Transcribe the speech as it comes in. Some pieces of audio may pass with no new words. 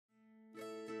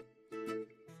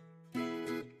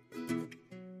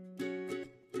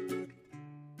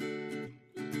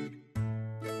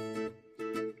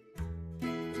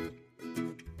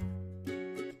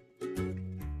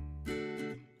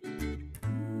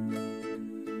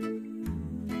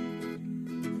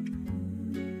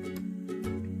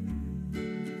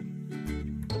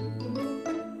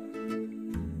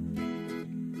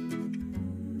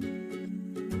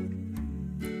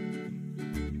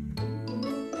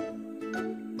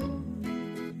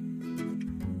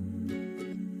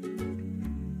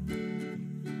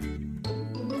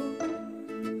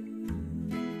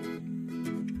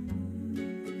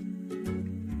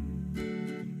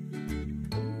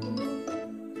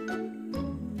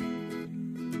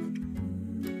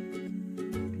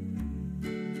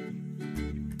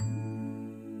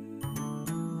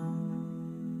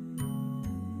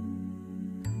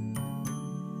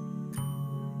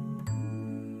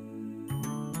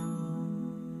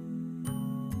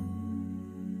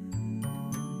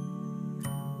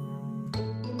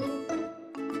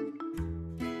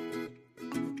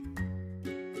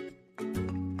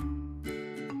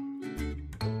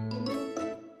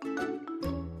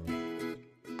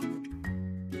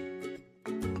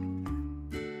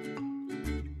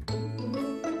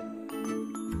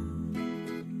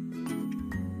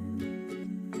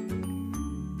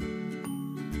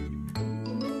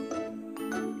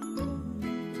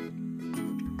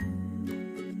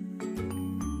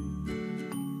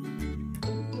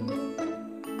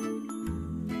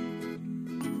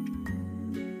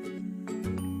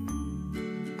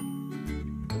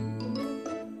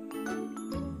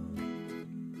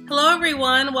Hello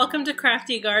everyone, welcome to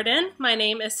Crafty Garden. My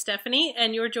name is Stephanie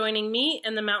and you're joining me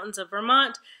in the mountains of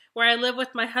Vermont where I live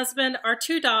with my husband, our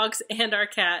 2 dogs, and our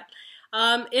cat.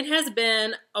 It has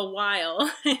been a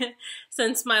while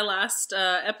since my last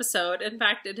episode. In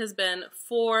fact, it has been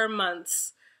 4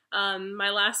 months. My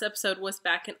last episode was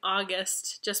back in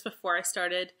August, just before I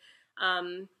started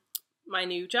my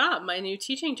new job, my new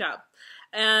teaching job.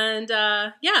 And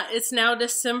yeah, it's now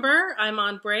December. I'm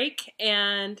on break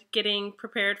and getting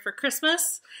prepared for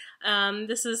Christmas.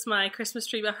 This is my Christmas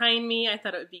tree behind me. I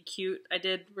thought it would be cute. I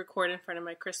did record in front of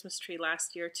my Christmas tree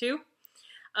last year too.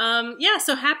 Yeah,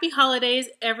 so happy holidays,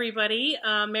 everybody.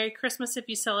 Merry Christmas if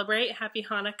you celebrate. Happy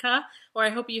Hanukkah, or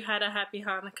I hope you had a happy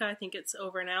Hanukkah. I think it's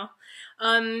over now.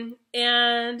 And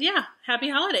yeah, happy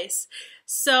holidays.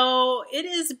 So it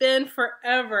has been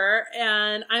forever,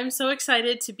 and I'm so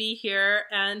excited to be here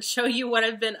and show you what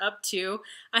I've been up to.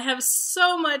 I have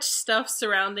so much stuff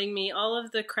surrounding me, all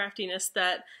of the craftiness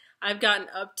that I've gotten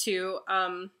up to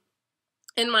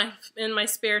in my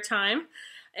spare time.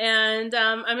 And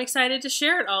I'm excited to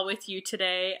share it all with you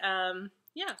today.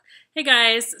 Yeah. Hey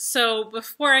guys, so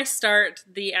before I start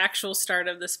the actual start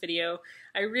of this video,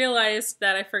 I realized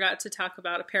that I forgot to talk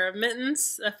about a pair of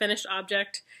mittens, a finished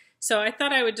object. So I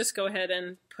thought I would just go ahead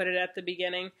and put it at the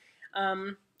beginning.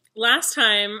 Last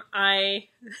time I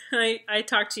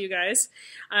talked to you guys,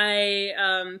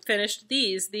 I finished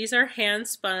these. These are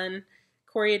hand-spun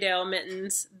Corriedale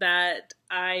mittens that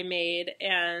I made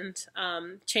and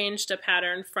changed a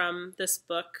pattern from this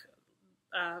book,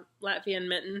 Latvian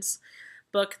Mittens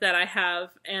book that I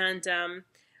have. And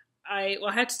I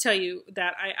have to tell you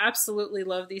that I absolutely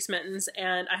love these mittens,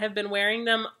 and I have been wearing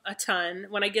them a ton.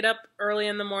 When I get up early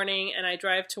in the morning and I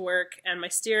drive to work and my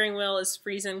steering wheel is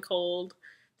freezing cold,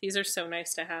 these are so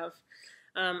nice to have.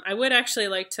 I would actually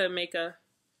like to make a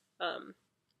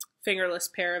fingerless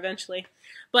pair eventually,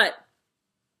 but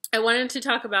I wanted to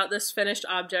talk about this finished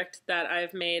object that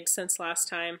I've made since last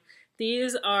time.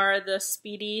 These are the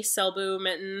Speedy Selbu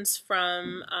mittens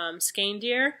from Skein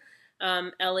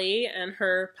Ellie and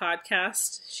her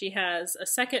podcast. She has a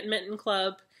second mitten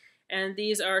club, and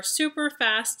these are super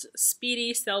fast,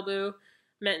 speedy Selbu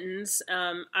mittens.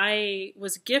 I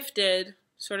was gifted,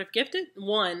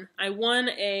 I won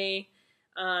a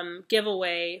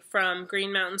giveaway from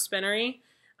Green Mountain Spinnery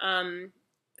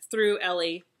through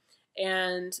Ellie.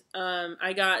 And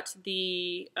I got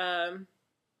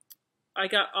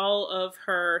all of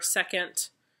her second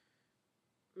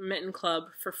mitten club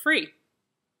for free,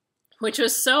 which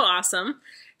was so awesome.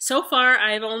 So far,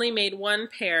 I've only made 1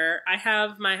 pair. I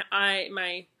have my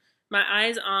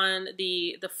eyes on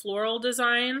the floral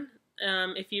design.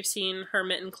 If you've seen her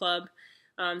mitten club,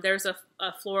 there's a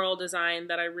floral design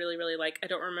that I really like. I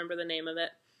don't remember the name of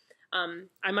it.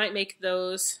 I might make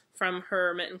those from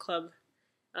her mitten club.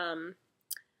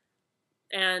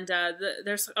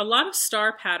 There's a lot of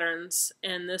star patterns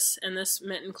in this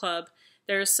mitten club.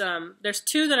 There's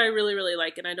 2 that I really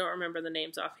like, and I don't remember the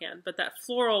names offhand. But that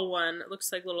floral one, it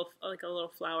looks like a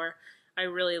little flower, I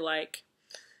really like.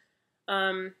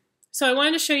 So I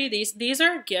wanted to show you these. These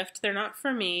are a gift. They're not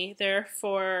for me. They're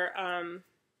for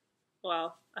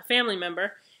well, a family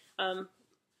member.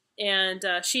 And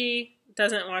she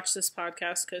doesn't watch this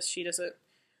podcast because she doesn't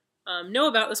know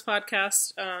about this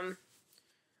podcast.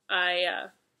 I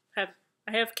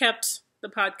have kept the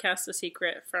podcast a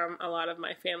secret from a lot of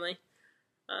my family.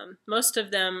 Most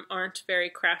of them aren't very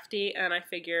crafty, and I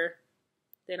figure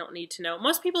they don't need to know.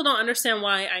 Most people don't understand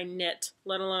why I knit,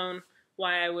 let alone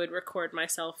why I would record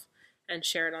myself and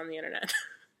share it on the internet.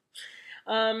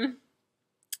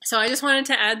 So I just wanted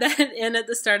to add that in at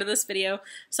the start of this video.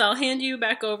 So I'll hand you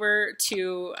back over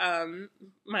to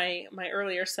my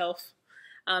earlier self.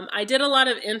 I did a lot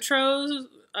of intros,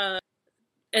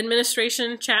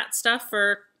 administration chat stuff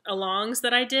for alongs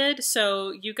that I did,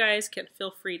 so you guys can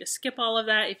feel free to skip all of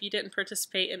that. If you didn't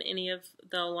participate in any of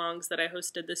the alongs that I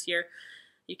hosted this year,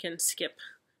 you can skip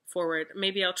forward.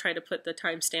 Maybe I'll try to put the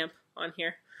timestamp on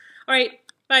here. All right,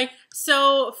 bye.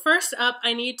 So first up,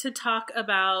 I need to talk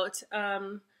about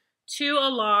 2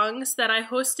 alongs that I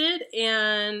hosted,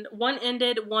 and one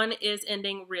ended, one is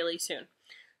ending really soon.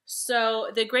 So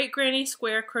the Great Granny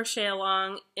Square Crochet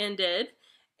Along ended,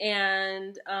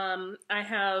 and I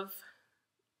have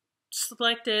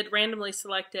randomly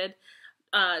selected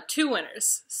 2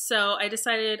 winners. So I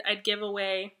decided I'd give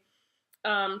away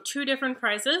 2 different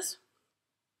prizes,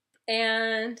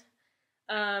 and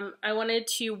I wanted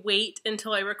to wait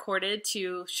until I recorded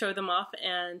to show them off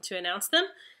and to announce them.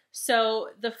 So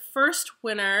the first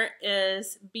winner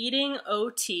is Beading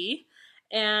OT,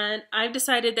 and I've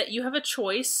decided that you have a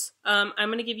choice. I'm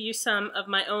going to give you some of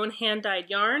my own hand-dyed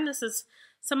yarn. This is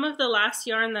Some of the last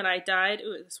yarn that I dyed,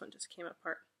 ooh, this one just came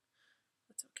apart.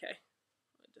 That's okay.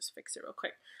 I'll just fix it real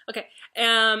quick. Okay,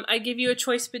 I give you a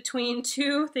choice between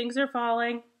two, things are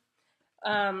falling,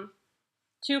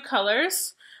 two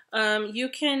colors. You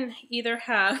can either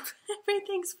have,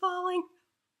 everything's falling.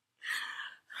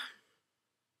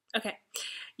 Okay,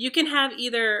 you can have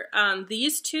either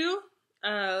these two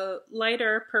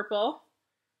lighter purple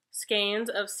skeins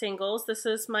of singles. This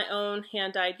is my own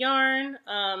hand-dyed yarn.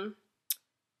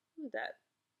 That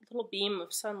little beam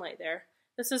of sunlight there.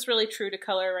 This is really true to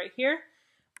color right here.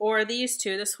 Or these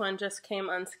two. This one just came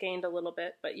unskeined a little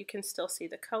bit, but you can still see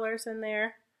the colors in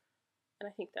there. And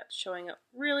I think that's showing up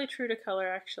really true to color,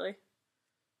 actually.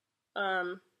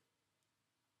 A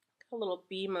little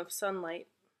beam of sunlight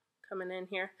coming in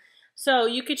here. So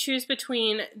you could choose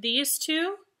between these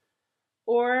two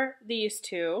or these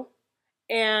two,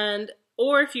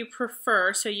 or if you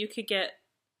prefer, so you could get,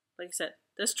 like I said,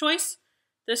 this choice,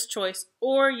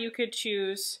 or you could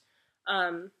choose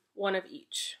one of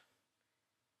each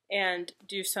and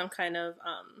do some kind of,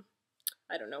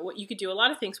 I don't know, what you could do a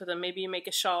lot of things with them. Maybe you make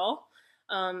a shawl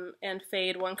and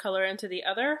fade one color into the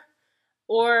other.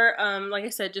 Or, like I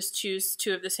said, just choose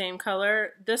two of the same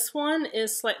color. This one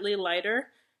is slightly lighter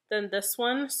than this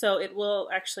one, so it will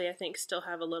actually, I think, still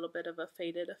have a little bit of a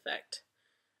faded effect.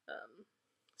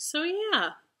 So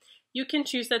yeah, you can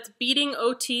choose. That's beading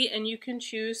OT, and you can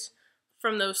choose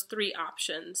from those three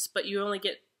options, but you only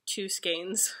get two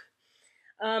skeins.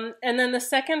 And then the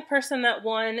second person that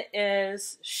won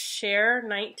is Cher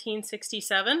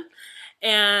 1967,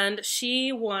 and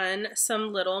she won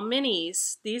some little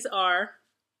minis. These are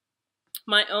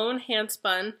my own hand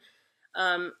spun.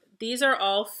 These are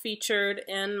all featured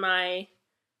in my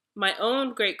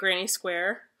own Great Granny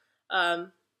Square,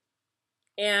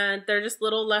 and they're just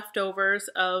little leftovers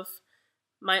of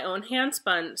my own hand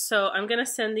spun. So I'm gonna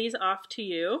send these off to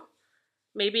you.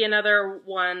 Maybe another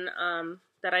one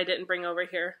that I didn't bring over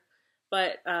here,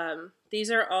 but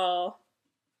these are all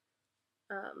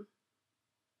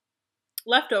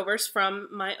leftovers from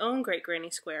my own Great Granny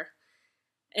Square.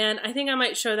 And I think I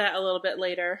might show that a little bit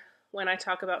later when I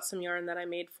talk about some yarn that I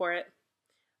made for it.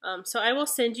 So I will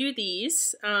send you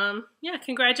these. Yeah,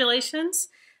 congratulations.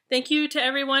 Thank you to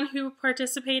everyone who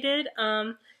participated.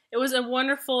 It was a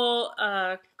wonderful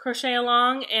crochet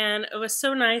along, and it was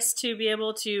so nice to be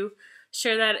able to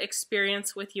share that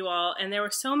experience with you all. And there were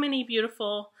so many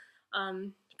beautiful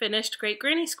finished Great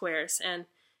Granny Squares. And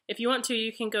if you want to,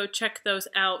 you can go check those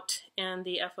out in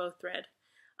the FO thread,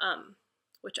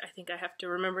 which I think I have to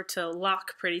remember to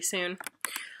lock pretty soon.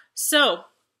 So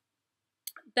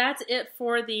that's it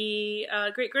for the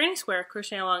Great Granny Square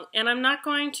crochet along, and I'm not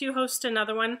going to host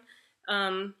another one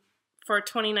for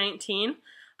 2019.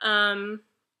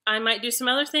 I might do some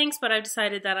other things, but I've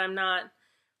decided that I'm not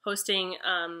hosting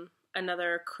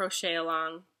another crochet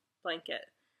along blanket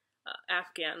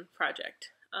Afghan project.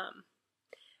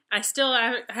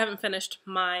 I haven't finished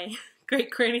my Great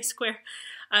Granny Square.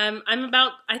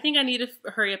 I think I need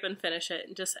to hurry up and finish it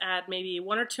and just add maybe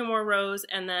one or two more rows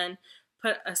and then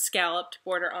put a scalloped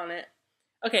border on it.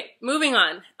 Okay, moving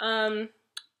on.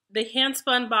 The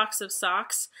Handspun box of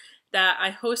socks that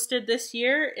I hosted this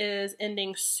year is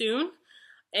ending soon,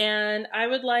 and I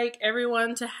would like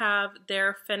everyone to have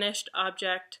their finished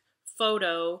object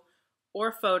photo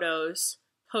or photos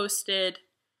posted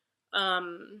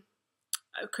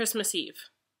Christmas Eve,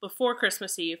 before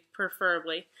Christmas Eve,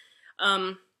 preferably.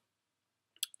 And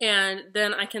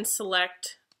then I can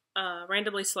select,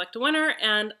 randomly select a winner,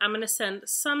 and I'm going to send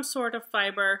some sort of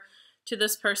fiber to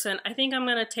this person. I think I'm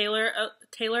going to tailor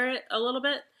it a little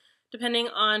bit, depending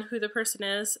on who the person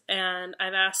is, and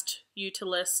I've asked you to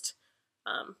list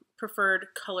preferred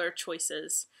color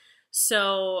choices.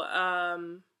 So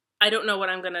I don't know what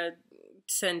I'm going to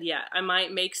send yet. I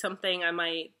might make something, I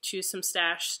might choose some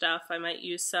stash stuff, I might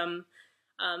use some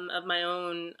of my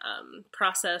own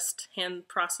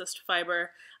hand-processed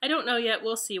fiber. I don't know yet.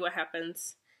 We'll see what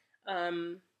happens.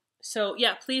 So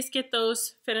yeah, please get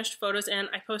those finished photos in.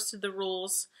 I posted the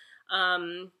rules.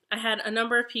 I had a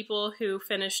number of people who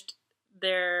finished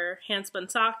their Handspun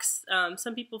socks.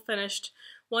 Some people finished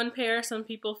one pair, some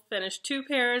people finished 2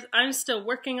 pairs. I'm still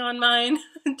working on mine,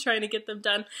 trying to get them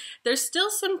done. There's still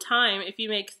some time if you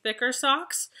make thicker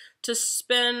socks to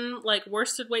spin like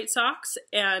worsted weight socks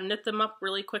and knit them up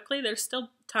really quickly. There's still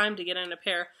time to get in a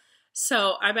pair.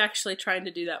 So I'm actually trying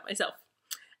to do that myself.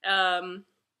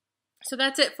 So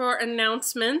that's it for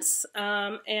announcements.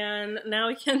 And now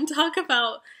we can talk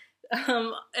about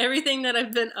everything that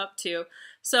I've been up to.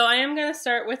 So I am going to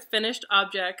start with finished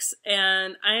objects,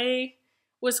 and I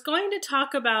was going to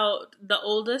talk about the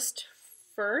oldest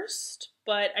first,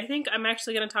 but I think I'm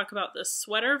actually going to talk about the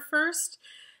sweater first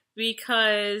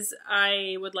because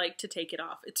I would like to take it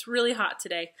off. It's really hot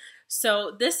today.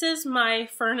 So this is my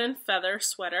Fern and Feather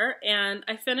sweater, and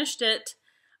I finished it.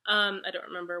 I don't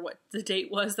remember what the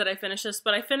date was that I finished this,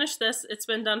 but I finished this. It's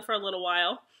been done for a little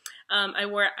while. I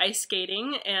wore it ice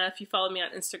skating, and if you follow me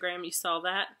on Instagram, you saw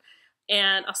that.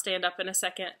 And I'll stand up in a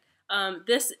second.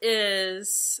 This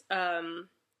is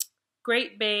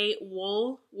Great Bay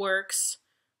Wool Works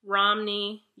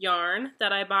Romney yarn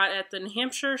that I bought at the New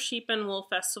Hampshire Sheep and Wool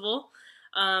Festival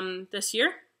this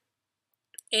year.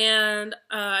 And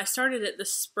I started it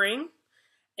this spring.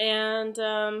 And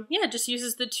yeah, it just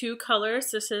uses the two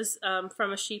colors. This is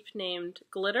from a sheep named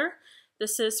Glitter.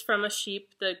 This is from a sheep,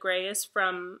 the gray is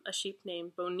from a sheep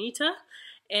named Bonita.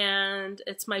 And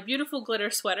it's my beautiful glitter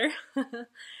sweater.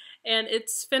 And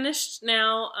it's finished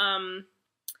now.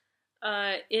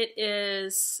 It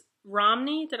is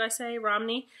Romney, did I say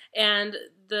Romney? And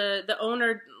the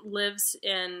owner lives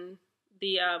in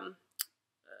the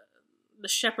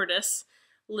shepherdess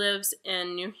lives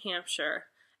in New Hampshire.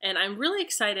 And I'm really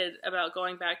excited about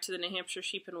going back to the New Hampshire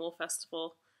Sheep and Wool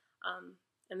Festival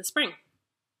in the spring.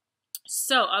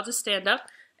 So I'll just stand up.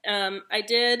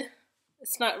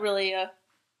 It's not really a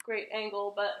great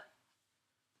angle, but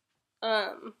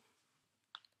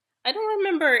I don't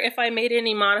remember if I made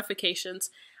any modifications.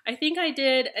 I think I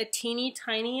did a teeny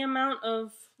tiny amount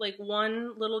of like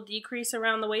one little decrease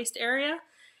around the waist area,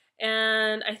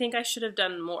 and I think I should have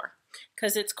done more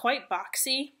because it's quite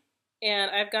boxy,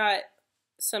 and I've got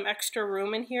some extra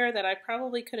room in here that I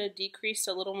probably could have decreased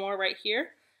a little more right here,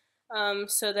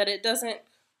 so that it doesn't,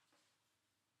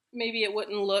 maybe it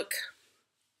wouldn't look,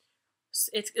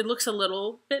 it looks a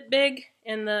little bit big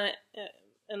in the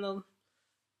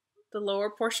lower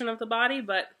portion of the body,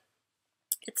 but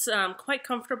it's quite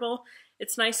comfortable.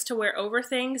 It's nice to wear over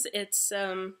things. It's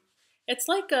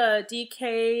like a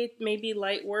DK, maybe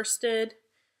light worsted.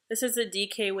 This is a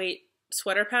DK weight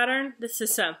sweater pattern. This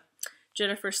is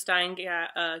Jennifer Stein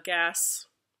Gas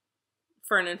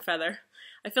Fern and Feather.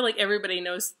 I feel like everybody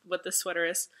knows what this sweater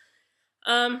is.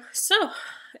 I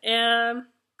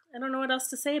don't know what else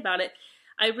to say about it.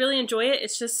 I really enjoy it.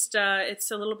 It's just it's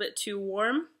a little bit too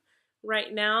warm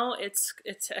right now. It's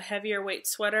a heavier weight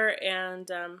sweater, and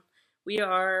we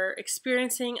are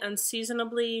experiencing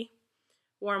unseasonably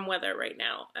warm weather right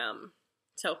now.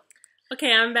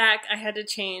 Okay, I'm back. I had to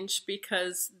change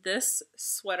because this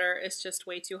sweater is just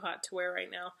way too hot to wear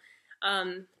right now.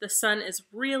 The sun is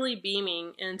really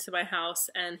beaming into my house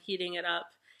and heating it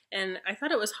up. And I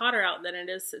thought it was hotter out than it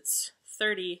is. It's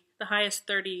 30, the highest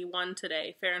 31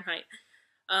 today, Fahrenheit.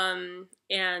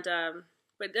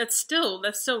 But that's still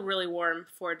really warm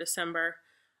for December.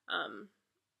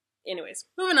 Anyways,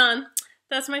 moving on.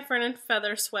 That's my Fern and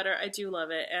Feather sweater. I do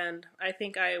love it, and I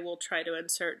think I will try to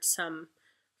insert some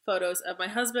photos of my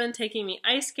husband taking me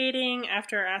ice skating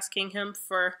after asking him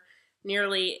for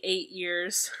nearly 8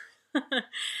 years.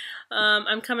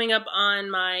 I'm coming up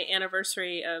on my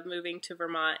anniversary of moving to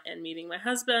Vermont and meeting my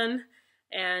husband,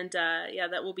 and yeah,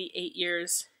 that will be 8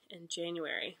 years in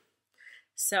January.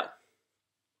 So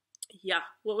yeah,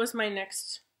 what was my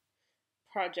next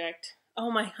project? Oh,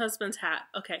 my husband's hat.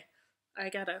 Okay, I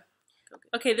gotta go get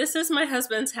it. Okay, this is my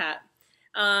husband's hat.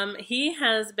 He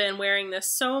has been wearing this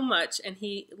so much, and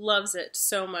he loves it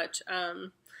so much.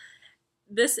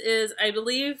 This is, I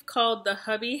believe, called the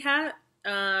hubby hat,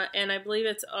 and I believe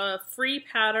it's a free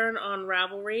pattern on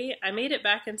Ravelry. I made it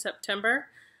back in September.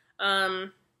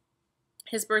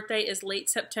 His birthday is late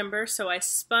September, so I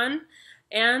spun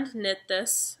and knit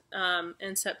this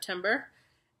in September,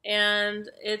 and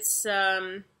it's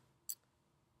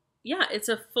yeah, it's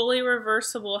a fully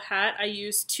reversible hat. I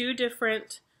used two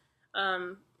different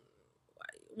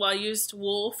I used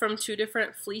wool from two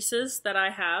different fleeces that I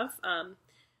have.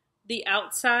 The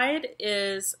outside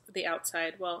is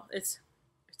well, it's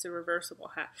a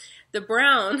reversible hat. The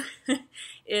brown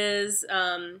is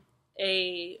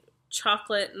a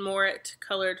chocolate moret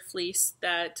colored fleece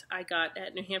that I got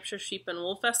at New Hampshire Sheep and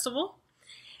Wool Festival,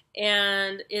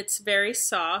 and it's very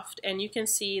soft, and you can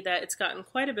see that it's gotten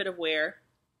quite a bit of wear.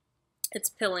 It's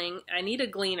pilling. I need a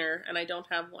gleaner, and I don't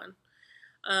have one.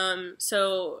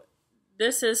 So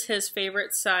this is his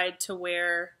favorite side to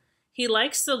wear. He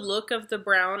likes the look of the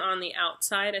brown on the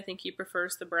outside. I think he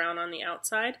prefers the brown on the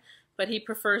outside, but he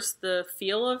prefers the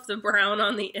feel of the brown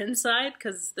on the inside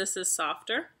because this is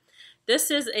softer.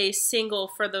 This is a single,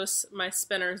 for those my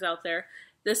spinners out there,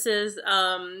 this is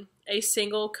a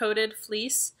single coated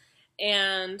fleece,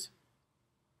 and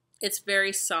it's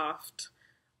very soft.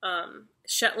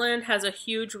 Shetland has a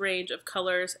huge range of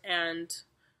colors and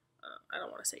I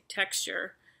don't want to say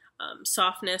texture.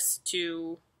 softness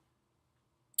to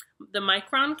the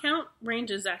micron count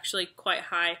range is actually quite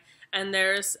high, and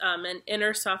there's an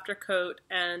inner softer coat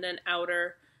and an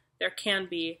outer, there can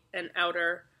be an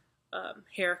outer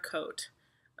hair coat.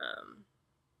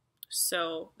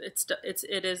 So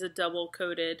it is a double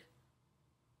coated.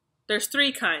 There's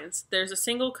three kinds. There's a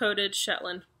single coated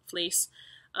Shetland fleece,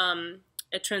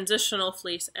 a transitional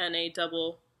fleece, and a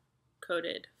double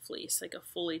coated fleece, like a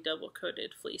fully double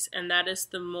coated fleece, and that is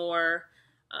the more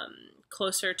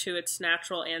closer to its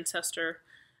natural ancestor.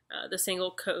 The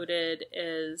single coated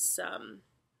is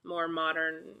more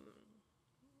modern.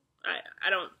 I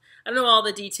don't know all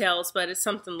the details, but it's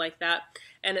something like that,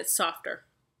 and it's softer.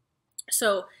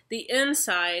 So the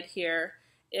inside here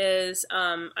is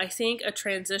I think a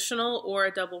transitional or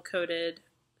a double coated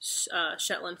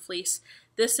Shetland fleece.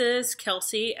 This is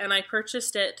Kelsey, and I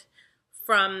purchased it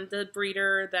from the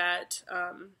breeder that,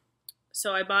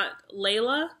 so I bought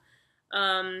Layla,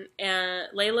 and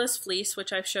Layla's fleece,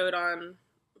 which I've showed on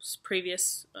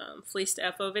previous Fleece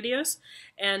to FO videos,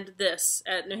 and this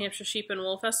at New Hampshire Sheep and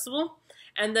Wool Festival,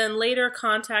 and then later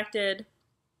contacted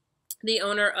the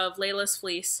owner of Layla's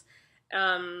fleece,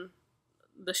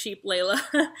 the sheep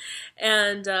Layla,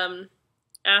 and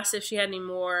asked if she had any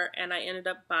more, and I ended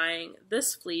up buying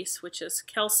this fleece, which is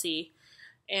Kelsey.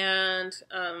 And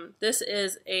this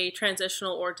is a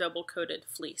transitional or double coated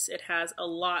fleece. It has a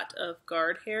lot of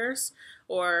guard hairs,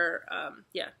 or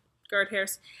guard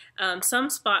hairs. Some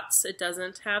spots it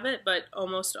doesn't have it, but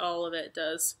almost all of it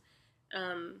does.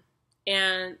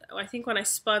 And I think when I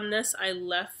spun this, I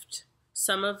left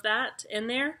some of that in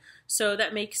there, so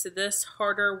that makes this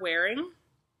harder wearing.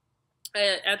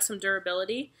 It adds some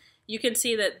durability. You can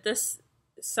see that this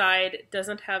side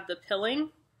doesn't have the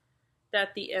pilling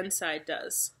that the inside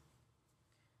does.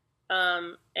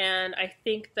 And I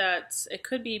think that it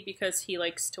could be because he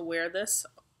likes to wear this.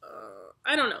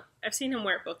 I don't know. I've seen him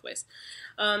wear it both ways.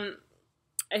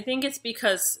 I think it's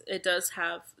because it does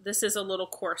have, this is a little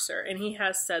coarser, and he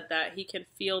has said that he can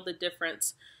feel the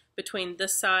difference between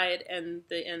this side and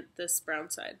this brown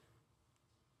side.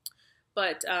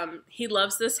 But he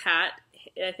loves this hat.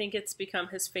 I think it's become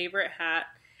his favorite hat.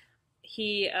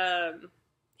 He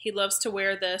loves to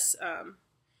wear this.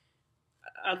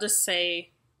 I'll just say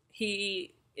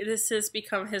this has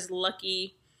become his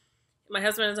lucky. My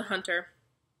husband is a hunter,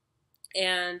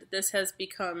 and this has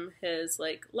become his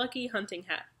like lucky hunting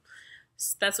hat.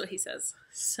 That's what he says.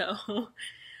 So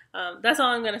that's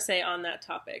all I'm going to say on that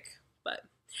topic. But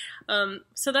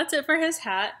so that's it for his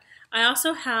hat. I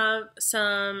also have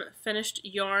some finished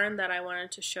yarn that I wanted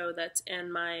to show that's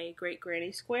in my Great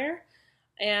Granny Square.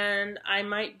 And I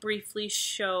might briefly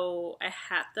show a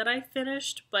hat that I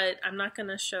finished, but I'm not going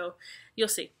to show, you'll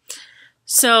see.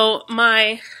 So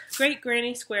my Great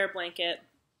Granny Square blanket,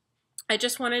 I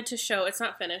just wanted to show, it's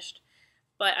not finished,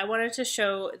 but I wanted to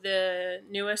show the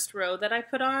newest row that I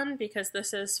put on, because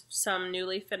this is some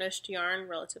newly finished yarn,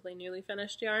 relatively newly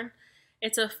finished yarn.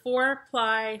 It's a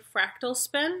 4-ply fractal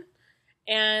spin,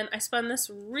 and I spun this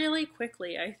really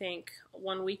quickly, I think,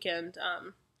 one weekend.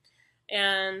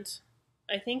 And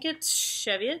I think it's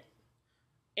Cheviot,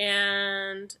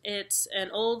 and it's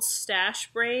an old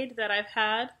stash braid that I've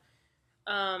had.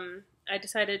 I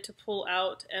decided to pull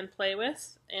out and play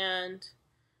with, and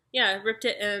yeah, I ripped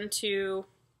it into,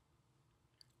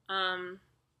 oh,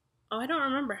 I don't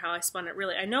remember how I spun it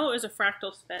really. I know it was a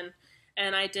fractal spin,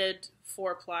 and I did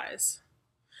 4 plies.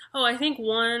 Oh, I think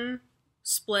one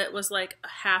split was like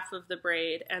half of the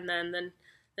braid, and then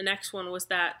the next one was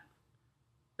that.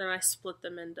 Then I split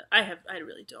them into, I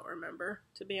really don't remember,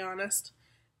 to be honest,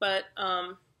 but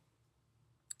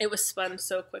it was spun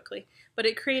so quickly, but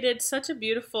it created such a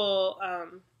beautiful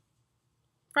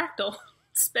fractal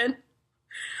spin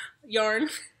yarn.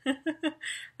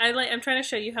 I'm trying to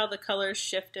show you how the colors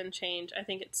shift and change. I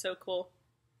think it's so cool.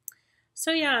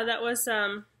 So yeah, that was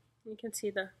you can see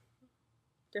the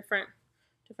different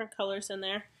colors in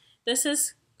there. This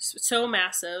is so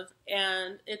massive,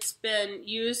 and it's been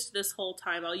used this whole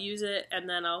time. I'll use it, and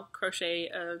then I'll crochet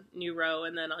a new row,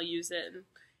 and then I'll use it, and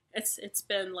it's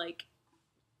been like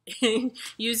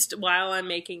used while I'm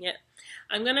making it.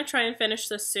 I'm gonna try and finish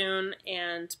this soon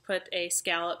and put a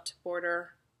scalloped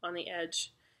border on the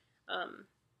edge.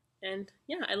 And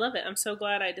yeah, I love it. I'm so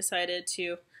glad I decided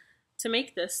to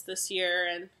make this year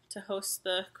and to host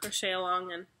the crochet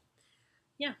along, and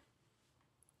yeah.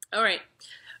 All right.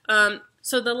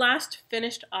 So the last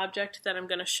finished object that I'm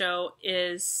going to show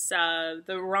is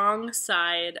the wrong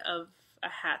side of a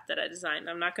hat that I designed.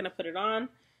 I'm not going to put it on.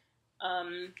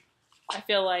 I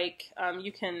feel like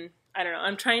you can, I don't know,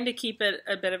 I'm trying to keep it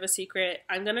a bit of a secret.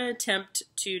 I'm going to attempt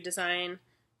to design,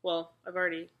 well, I've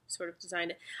already sort of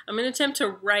designed it. I'm going to attempt to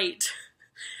write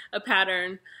a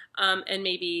pattern and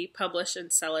maybe publish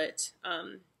and sell it.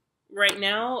 Right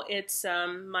now, it's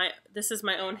this is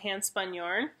my own hand spun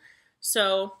yarn.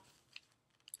 So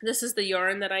this is the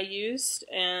yarn that I used,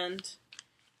 and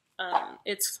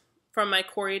it's from my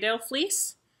Corriedale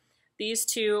fleece. These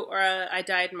two are I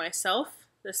dyed myself,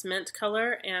 this mint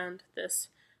color and this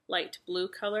light blue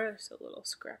color. There's a little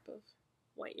scrap of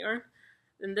white yarn.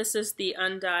 And this is the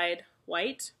undyed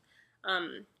white.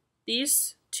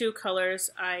 These two colors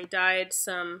I dyed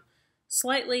some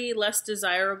slightly less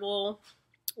desirable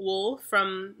wool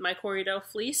from my Corriedale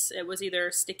fleece. It was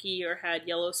either sticky or had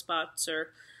yellow spots or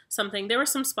something. There were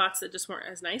some spots that just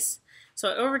weren't as nice. So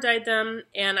I overdyed them,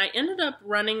 and I ended up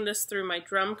running this through my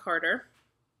drum carder,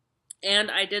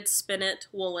 and I did spin it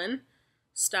woolen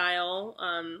style,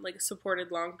 like a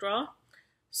supported long draw.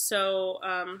 So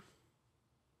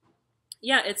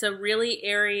yeah, it's a really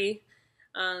airy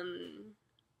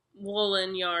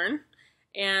woolen yarn,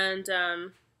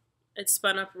 and it's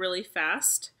spun up really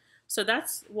fast. So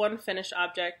that's one finished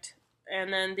object,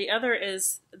 and then the other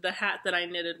is the hat that I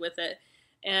knitted with it.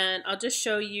 And I'll just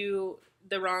show you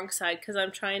the wrong side because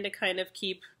I'm trying to kind of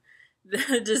keep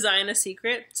the design a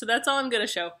secret. So that's all I'm going to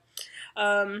show.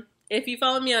 If you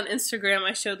follow me on Instagram,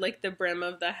 I showed like the brim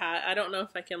of the hat. I don't know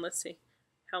if I can, let's see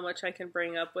how much I can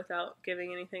bring up without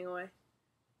giving anything away.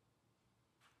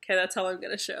 Okay, that's all I'm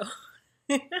going to show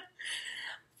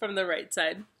from the right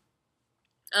side.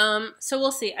 So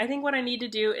we'll see. I think what I need to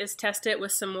do is test it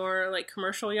with some more like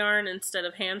commercial yarn instead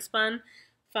of hand spun.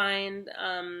 Find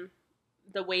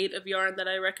the weight of yarn that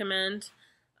I recommend.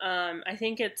 I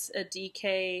think it's a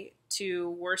DK to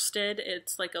worsted.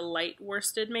 It's like a light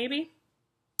worsted maybe.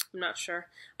 I'm not sure.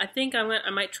 I think I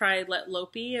might try Let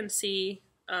Loppi and see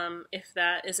if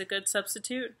that is a good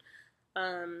substitute.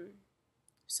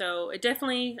 So it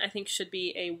definitely, I think, should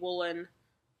be a woolen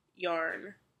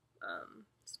yarn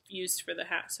used for the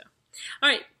hat. So, all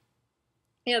right.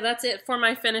 Yeah, that's it for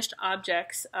my finished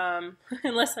objects,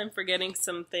 unless I'm forgetting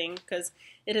something because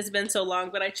it has been so long.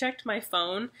 But I checked my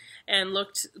phone and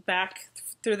looked back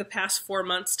through the past 4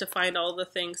 months to find all the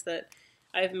things that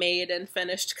I've made and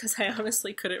finished because I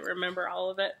honestly couldn't remember all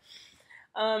of it.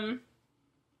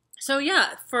 So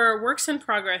yeah, for works in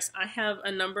progress, I have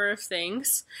a number of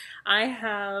things. I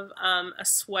have a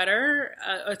sweater.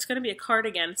 It's going to be a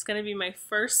cardigan. It's going to be my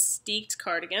first steeked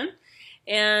cardigan.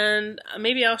 And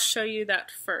maybe I'll show you that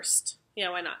first.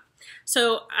 Yeah, why not?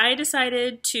 So I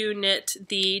decided to knit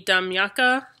the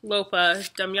Damejakka Loppa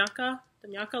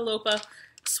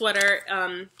sweater.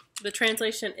 The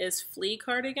translation is flea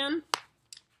cardigan,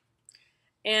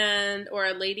 or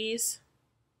a lady's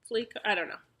flea. I don't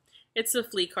know. It's a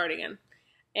flea cardigan,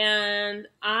 and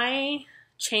I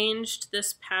changed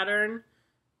this pattern.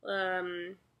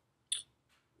 The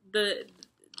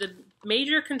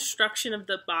major construction of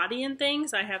the body and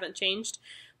things I haven't changed,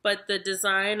 but the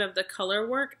design of the color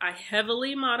work I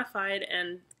heavily modified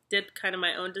and did kind of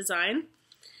my own design.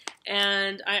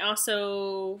 And I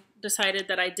also decided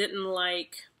that I didn't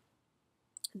like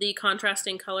the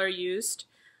contrasting color used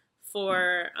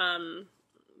for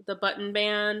the button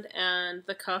band and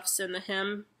the cuffs and the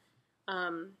hem.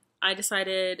 I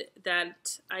decided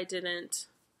that I didn't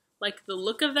like the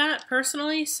look of that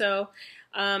personally, so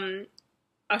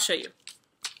I'll show you.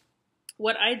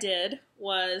 What I did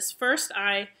was first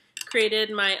I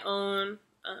created my own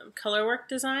color work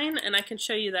design, and I can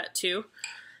show you that too.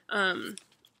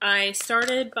 I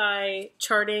started by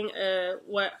charting a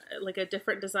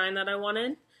different design that I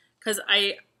wanted because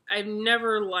I've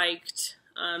never liked,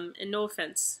 and no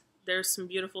offense, there's some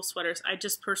beautiful sweaters. I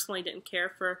just personally didn't care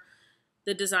for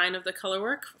the design of the color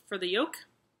work for the yoke.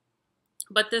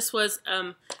 But this was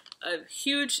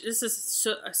this is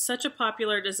such a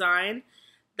popular design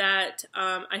that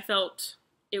I felt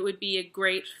it would be a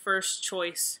great first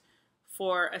choice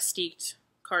for a steeked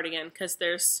cardigan because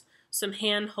there's some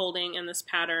hand holding in this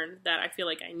pattern that I feel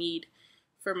like I need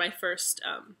for my first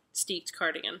steeked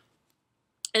cardigan.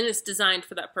 And it's designed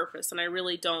for that purpose, and I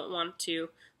really don't want to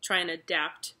try and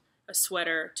adapt a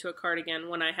sweater to a cardigan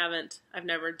when I've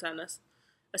never done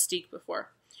a steek before.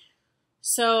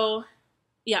 So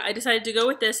yeah, I decided to go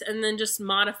with this and then just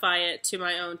modify it to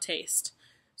my own taste.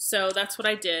 So that's what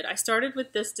I did. I started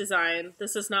with this design.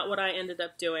 This is not what I ended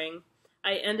up doing.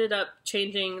 I ended up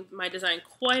changing my design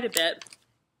quite a bit,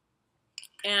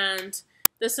 and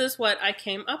this is what I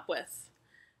came up with.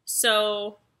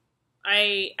 So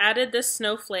I added this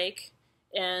snowflake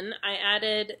in. I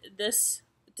added this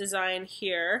design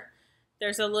here.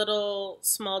 There's a little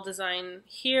small design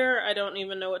here. I don't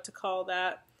even know what to call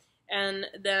that. And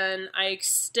then I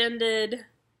extended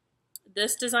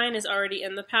This design is already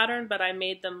in the pattern, but I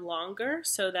made them longer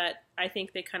so that I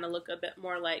think they kind of look a bit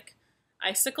more like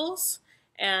icicles.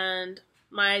 And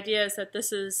my idea is that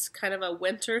this is kind of a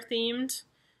winter themed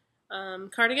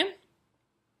cardigan,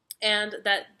 and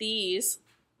that these,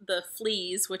 the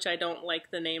fleas, which I don't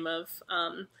like the name of,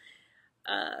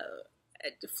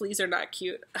 fleas are not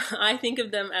cute. I think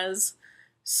of them as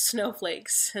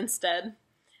snowflakes instead.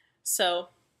 So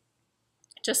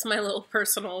just my little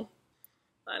personal,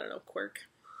 I don't know, quirk.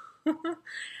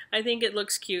 I think it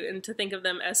looks cute, and to think of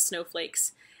them as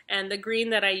snowflakes. And the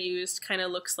green that I used kind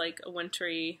of looks like a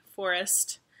wintry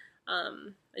forest.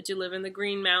 I do live in the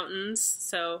Green Mountains,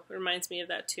 so it reminds me of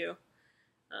that too.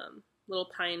 Little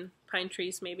pine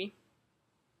trees, maybe.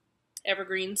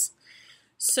 Evergreens.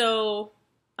 So,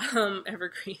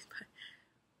 evergreen.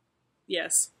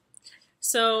 Yes.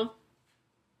 So,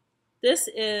 this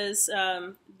is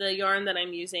the yarn that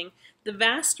I'm using. The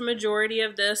vast majority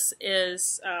of this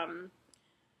is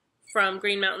from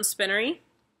Green Mountain Spinnery,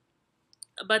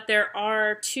 but there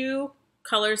are 2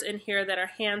 colors in here that are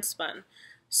hand spun.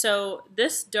 So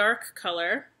this dark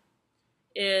color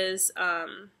is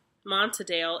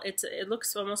Montadale. It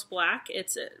looks almost black.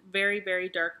 It's a very, very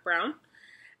dark brown.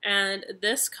 And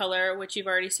this color, which you've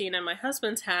already seen on my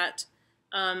husband's hat,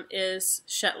 is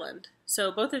Shetland.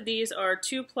 So both of these are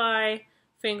 2-ply,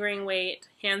 fingering weight,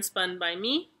 hand spun by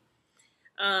me.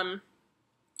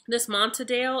 This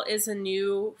Montadale is a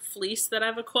new fleece that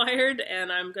I've acquired,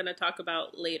 and I'm going to talk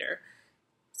about later.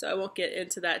 So I won't get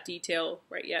into that detail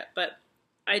right yet, but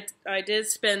I did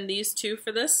spin these 2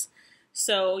 for this.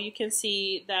 So you can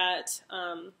see that,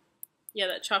 yeah,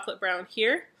 that chocolate brown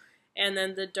here, and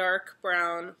then the dark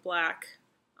brown black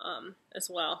as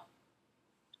well.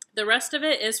 The rest of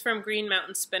it is from Green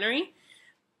Mountain Spinnery,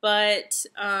 but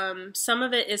some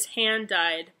of it is hand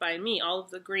dyed by me, all of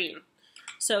the green.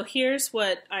 So here's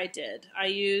what I did. I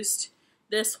used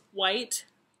this white,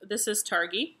 this is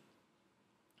Targi,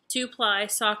 2-ply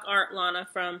sock art Lana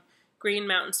from Green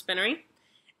Mountain Spinnery,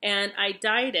 and I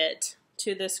dyed it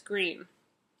to this green.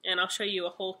 And I'll show you a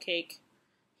whole cake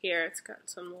here. It's got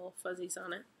some little fuzzies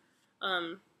on it.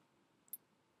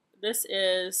 This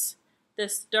is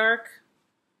this dark,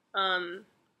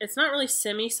 it's not really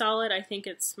semi-solid, I think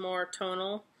it's more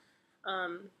tonal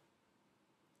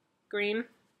green.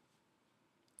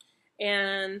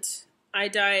 And I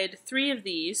dyed 3 of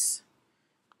these.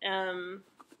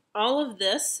 All of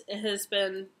this has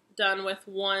been done with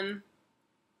one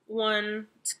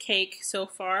cake so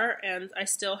far, and I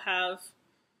still have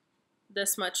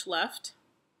this much left.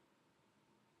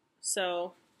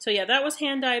 So yeah, that was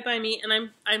hand dyed by me,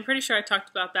 and I'm pretty sure I talked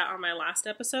about that on my last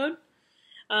episode.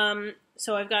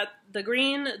 So I've got the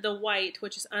green, the white,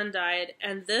 which is undyed,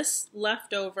 and this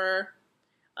leftover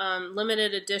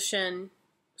limited edition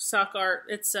sock art.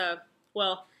 It's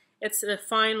it's the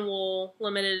fine wool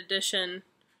limited edition.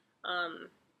 I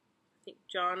think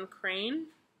John Crane,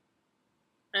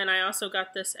 and I also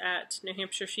got this at New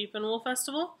Hampshire Sheep and Wool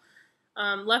Festival.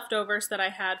 Leftovers that I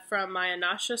had from my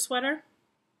Anasha sweater.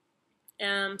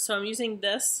 So I'm using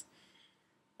this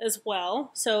as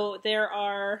well. So there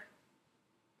are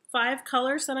 5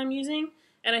 colors that I'm using,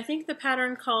 and I think the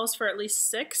pattern calls for at least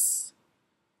 6.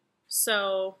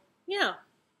 So yeah,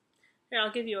 here,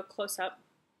 I'll give you a close-up.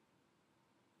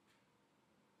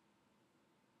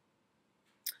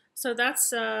 So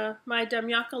that's my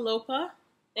Damejakka Loppa,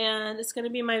 and it's going to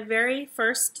be my very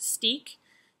first steek.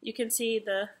 You can see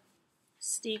the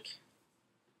steek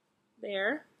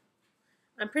there.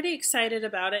 I'm pretty excited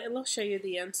about it, and I'll show you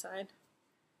the inside.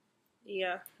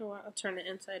 Yeah, I'll turn it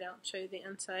inside out and show you the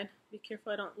inside. Be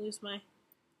careful I don't lose my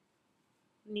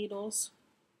needles.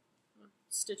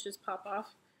 Stitches pop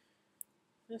off.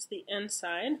 That's the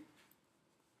inside.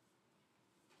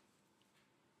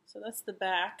 So that's the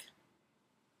back.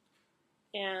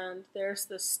 And there's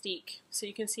the steek. So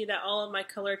you can see that all of my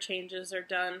color changes are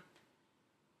done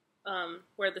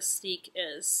where the steek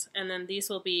is. And then these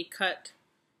will be cut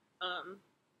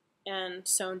and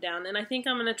sewn down. And I think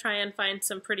I'm going to try and find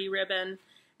some pretty ribbon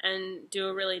and do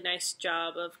a really nice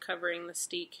job of covering the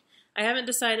steek. I haven't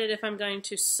decided if I'm going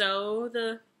to sew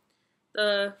the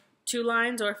 2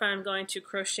 lines or if I'm going to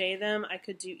crochet them. I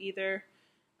could do either.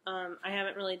 I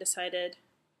haven't really decided.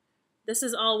 This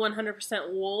is all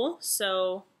 100% wool,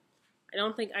 so I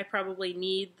don't think I probably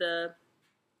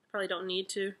don't need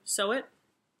to sew it.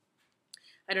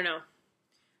 I don't know.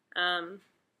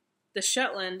 The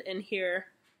Shetland in here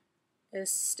is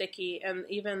sticky, and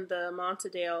even the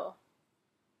Montadale,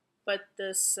 but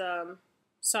this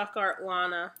sock art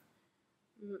Lana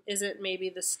isn't maybe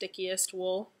the stickiest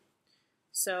wool.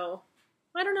 So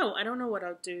I don't know. I don't know what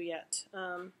I'll do yet.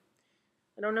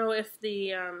 I don't know if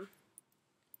the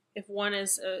if one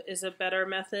is a better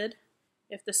method,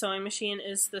 if the sewing machine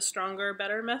is the stronger,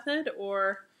 better method,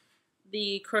 or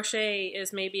the crochet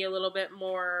is maybe a little bit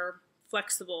more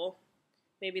flexible.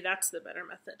 Maybe that's the better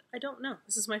method. I don't know.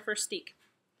 This is my first steek.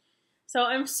 So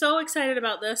I'm so excited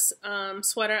about this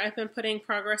sweater. I've been putting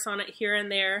progress on it here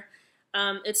and there.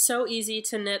 It's so easy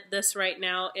to knit this right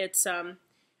now. It's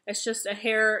just a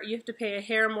hair. You have to pay a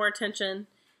hair more attention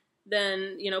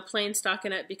than, you know, plain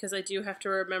stockinette, because I do have to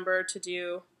remember to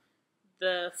do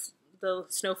the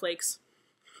snowflakes.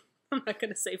 I'm not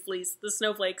going to say fleece. The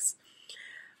snowflakes.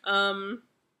 And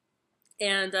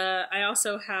I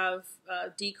also have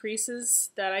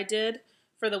decreases that I did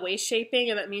for the waist shaping,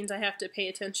 and that means I have to pay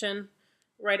attention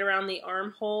right around the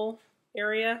armhole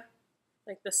area,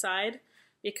 like the side,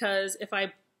 because if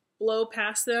I blow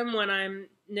past them when I'm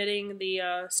knitting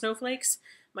the snowflakes,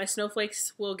 my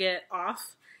snowflakes will get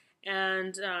off,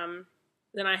 and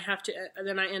then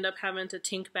I end up having to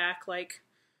tink back like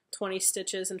 20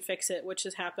 stitches and fix it, which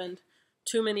has happened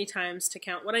too many times to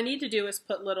count. What I need to do is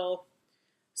put little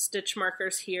stitch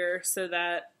markers here so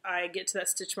that I get to that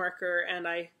stitch marker and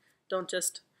I don't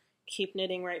just keep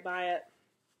knitting right by it.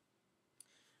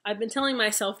 I've been telling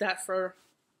myself that for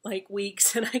like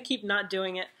weeks and I keep not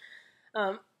doing it.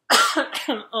 Oh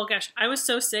gosh, I was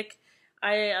so sick.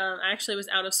 I actually was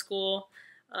out of school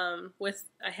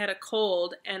I had a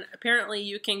cold, and apparently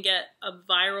you can get a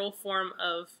viral form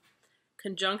of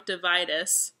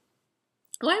conjunctivitis.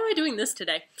 Why am I doing this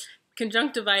today?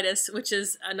 Conjunctivitis, which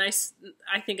is I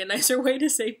think a nicer way to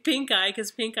say pink eye, because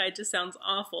pink eye just sounds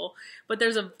awful. But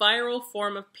there's a viral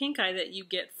form of pink eye that you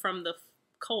get from a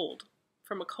cold.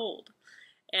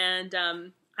 And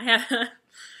I had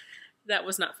that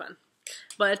was not fun.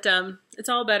 But it's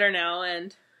all better now,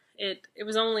 and it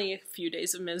was only a few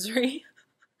days of misery.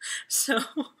 So,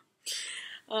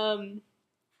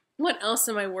 what else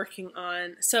am I working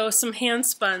on? So some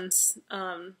handspuns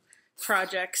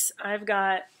projects. I've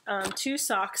got 2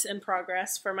 socks in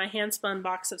progress for my handspun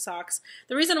box of socks.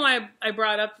 The reason why I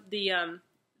brought up the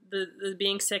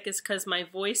being sick is because my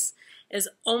voice is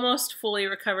almost fully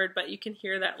recovered, but you can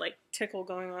hear that like tickle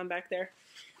going on back there.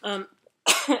 And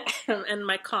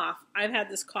my cough. I've had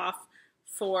this cough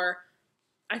for,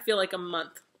 I feel like, a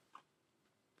month.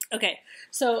 Okay,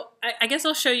 so I guess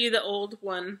I'll show you the old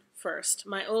one first.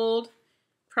 My old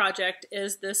project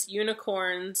is this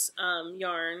unicorns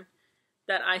yarn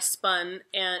that I spun,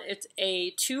 and it's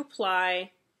a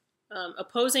 2-ply,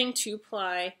 opposing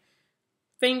 2-ply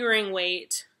fingering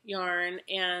weight yarn,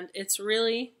 and it's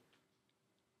really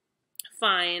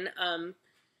fine.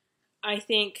 I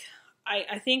think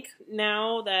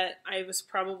now that I was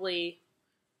probably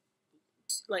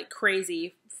like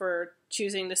crazy for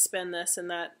choosing to spin this, and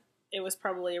that it was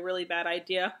probably a really bad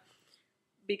idea,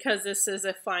 because this is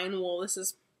a fine wool. This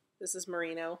is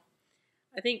merino.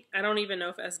 I don't even know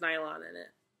if it has nylon in it.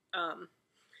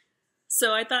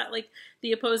 So I thought like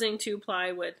the opposing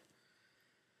 2-ply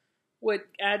would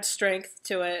add strength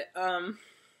to it.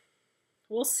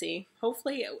 We'll see.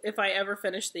 Hopefully, if I ever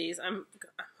finish these, I'm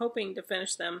hoping to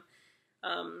finish them.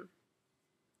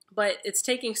 But it's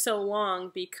taking so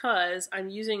long because I'm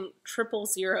using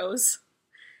 000s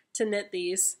to knit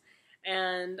these,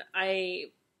 and I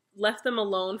left them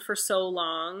alone for so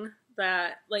long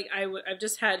that like I've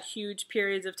just had huge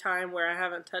periods of time where I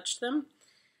haven't touched them.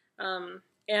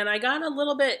 And I got a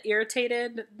little bit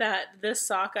irritated that this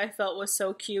sock I felt was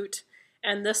so cute,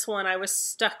 and this one I was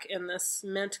stuck in this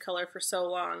mint color for so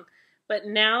long. But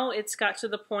now it's got to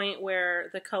the point where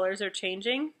the colors are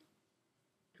changing,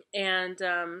 and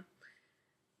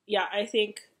yeah, I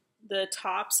think the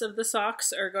tops of the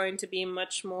socks are going to be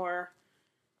much more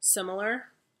similar.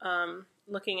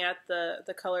 Looking at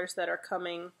the colors that are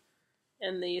coming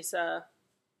in these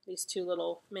 2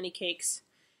 little mini cakes.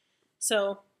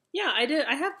 So yeah,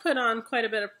 I have put on quite a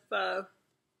bit of,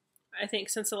 I think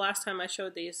since the last time I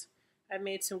showed these, I've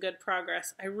made some good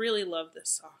progress. I really love this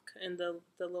sock and the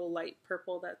little light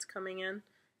purple that's coming in.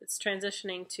 It's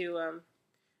transitioning to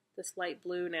this light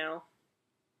blue now.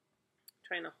 I'm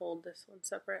trying to hold this one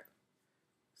separate.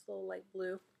 This little light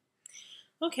blue.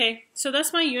 Okay, so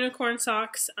that's my unicorn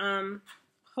socks.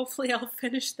 Hopefully I'll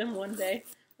finish them one day.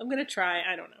 I'm gonna try.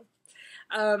 I don't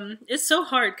know. It's so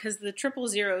hard because the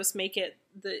 000s make it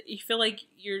you feel like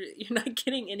you're not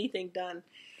getting anything done.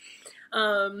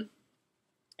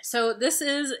 So this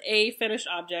is a finished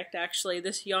object. Actually,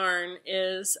 this yarn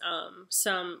is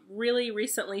some really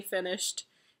recently finished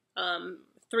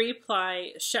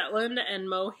 3-ply Shetland and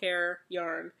mohair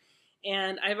yarn.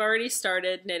 And I've already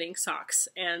started knitting socks,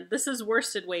 and this is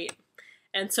worsted weight.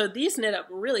 And so these knit up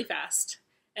really fast.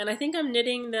 And I think I'm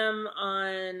knitting them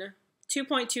on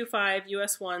 2.25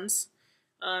 US ones.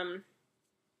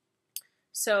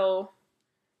 So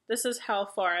this is how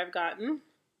far I've gotten.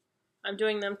 I'm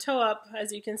doing them toe up,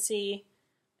 as you can see,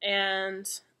 and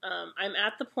I'm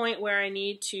at the point where I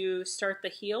need to start the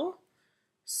heel.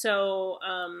 So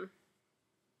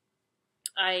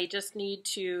I just need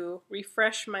to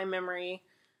refresh my memory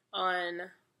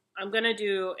on, I'm going to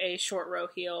do a short row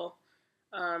heel,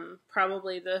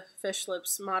 probably the fish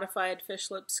lips, modified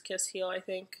fish lips kiss heel, I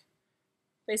think.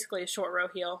 Basically a short row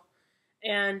heel.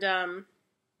 And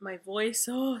my voice,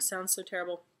 oh, sounds so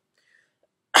terrible.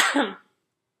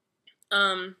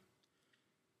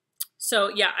 So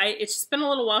yeah, it's been a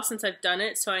little while since I've done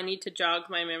it, so I need to jog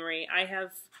my memory. I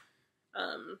have,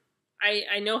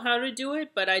 I know how to do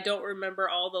it, but I don't remember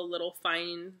all the little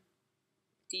fine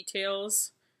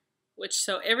details.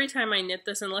 So every time I knit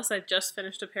this, unless I've just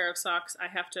finished a pair of socks, I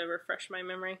have to refresh my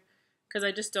memory because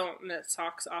I just don't knit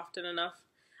socks often enough.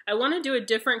 I want to do a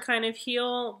different kind of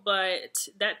heel, but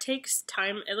that takes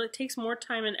time. It takes more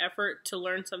time and effort to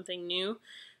learn something new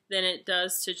than it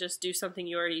does to just do something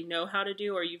you already know how to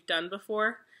do or you've done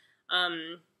before.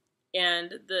 And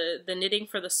the knitting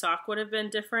for the sock would have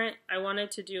been different. I wanted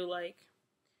to do like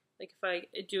if I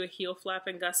do a heel flap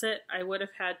and gusset, I would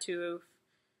have had to have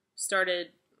started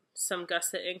some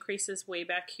gusset increases way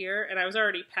back here, and I was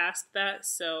already past that,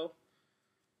 so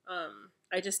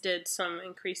I just did some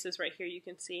increases right here. You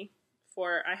can see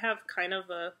I have kind of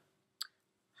a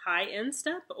high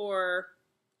instep, or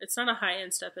it's not a high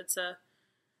instep, it's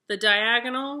the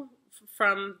diagonal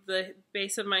from the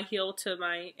base of my heel to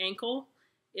my ankle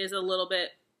is a little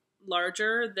bit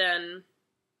larger than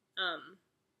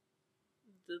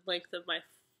the length of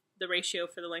the ratio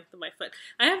for the length of my foot.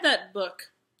 I have that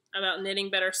book about knitting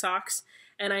better socks,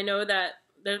 and I know that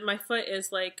my foot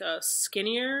is like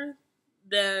skinnier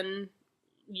than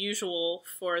usual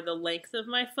for the length of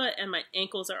my foot, and my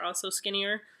ankles are also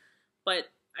skinnier, but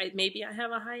maybe I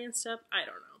have a high instep. I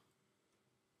don't know.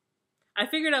 I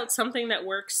figured out something that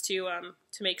works to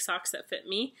make socks that fit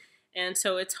me, and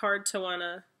so it's hard to want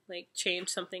to like change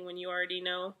something when you already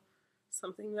know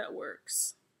something that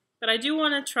works. But I do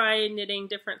want to try knitting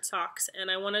different socks,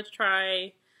 and I want to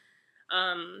try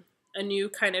a new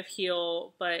kind of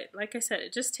heel, but like I said,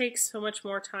 it just takes so much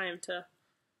more time to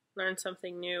learn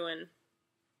something new, and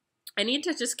I need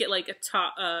to just get like a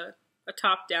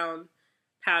top-down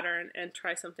pattern and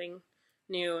try something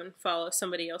new and follow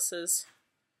somebody else's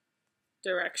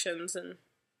directions, and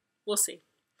we'll see.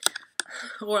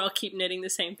 Or I'll keep knitting the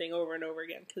same thing over and over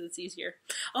again because it's easier.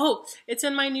 Oh, it's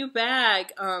in my new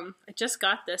bag. I just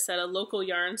got this at a local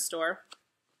yarn store,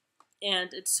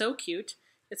 and it's so cute.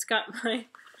 It's got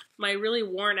my really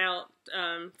worn out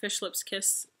Fish Lips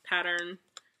Kiss pattern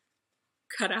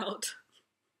cut out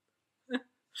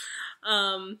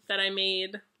that I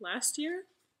made last year,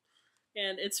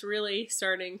 and it's really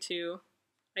starting to,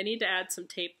 I need to add some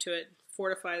tape to it,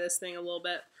 fortify this thing a little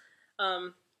bit.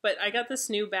 But I got this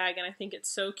new bag, and I think it's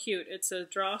so cute. It's a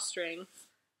drawstring,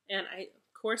 and of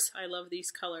course I love these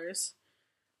colors.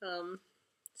 So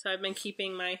I've been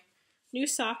keeping my new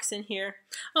socks in here.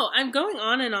 Oh, I'm going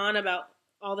on and on about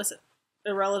all this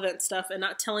irrelevant stuff and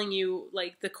not telling you,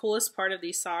 like, the coolest part of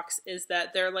these socks is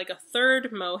that they're like a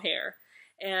third mohair.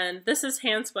 And this is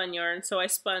handspun yarn, so I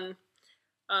spun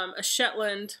a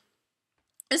Shetland.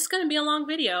 It's going to be a long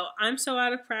video. I'm so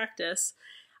out of practice.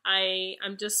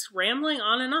 I'm just rambling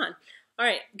on and on. All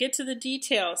right, get to the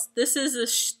details. This is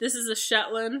a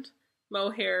Shetland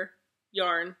mohair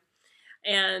yarn,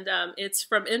 and it's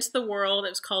from Into the World. It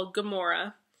was called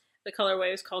Gamora. The colorway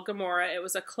was called Gamora. It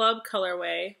was a club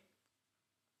colorway,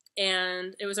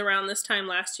 and it was around this time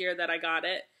last year that I got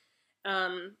it.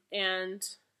 And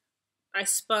I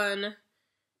spun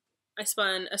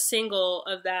a single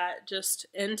of that just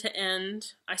end to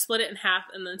end. I split it in half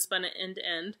and then spun it end to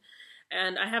end.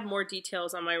 And I have more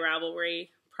details on my Ravelry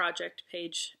project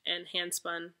page and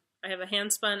Handspun. I have a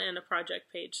Handspun and a project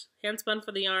page. Handspun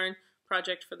for the yarn,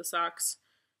 project for the socks.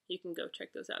 You can go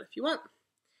check those out if you want.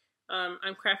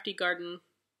 I'm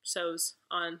CraftyGardenSews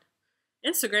on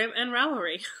Instagram and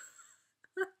Ravelry.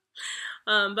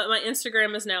 But my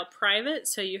Instagram is now private,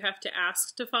 so you have to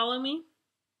ask to follow me.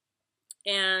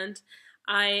 And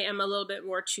I am a little bit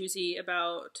more choosy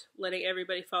about letting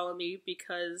everybody follow me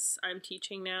because I'm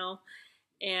teaching now.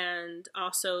 And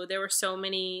also there were so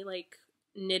many like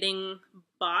knitting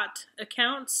bot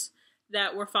accounts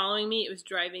that were following me. It was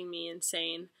driving me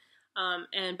insane.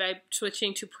 And by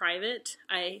switching to private,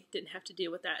 I didn't have to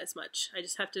deal with that as much. I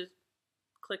just have to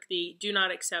click the do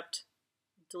not accept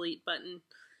delete button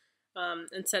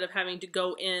instead of having to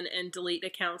go in and delete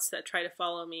accounts that try to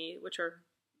follow me, which are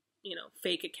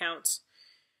fake accounts.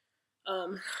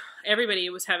 Everybody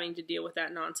was having to deal with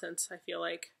that nonsense. I feel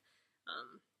like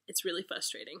it's really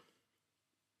frustrating.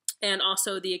 And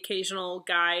also the occasional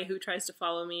guy who tries to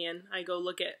follow me, and I go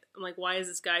look at, I'm like, why is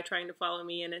this guy trying to follow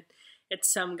me? And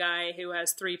it's some guy who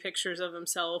has 3 pictures of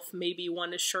himself, maybe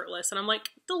one is shirtless, and I'm like,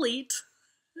 delete.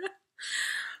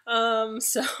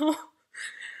 So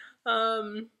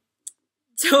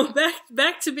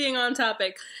back to being on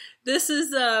topic. This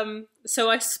is, so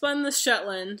I spun the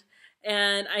Shetland,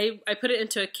 and I put it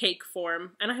into a cake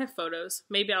form, and I have photos.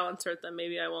 Maybe I'll insert them,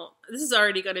 maybe I won't. This is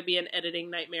already going to be an editing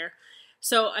nightmare.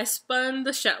 So I spun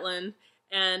the Shetland,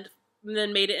 and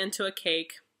then made it into a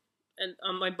cake and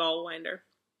on my ball winder.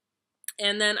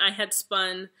 And then I had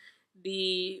spun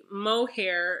the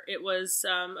mohair. It was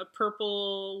a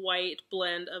purple-white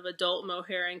blend of adult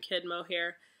mohair and kid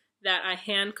mohair that I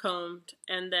hand combed,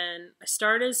 and then I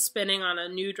started spinning on a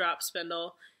new drop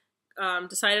spindle.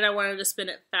 Decided I wanted to spin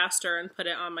it faster and put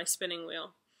it on my spinning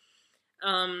wheel.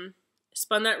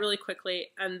 Spun that really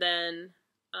quickly, and then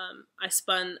I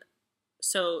spun,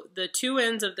 so the 2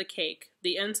 ends of the cake,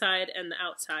 the inside and the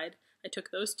outside, I took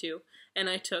those 2, and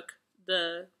I took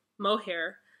the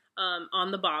mohair on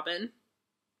the bobbin,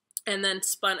 and then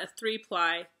spun a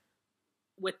 3-ply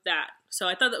with that. So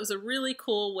I thought that was a really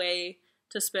cool way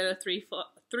to spin a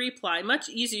 3-ply, much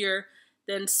easier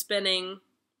than spinning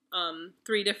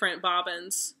 3 different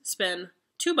bobbins. Spin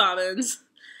 2 bobbins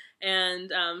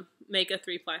and make a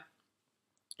 3-ply.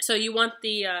 So you want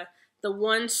the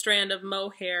 1 strand of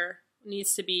mohair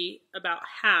needs to be about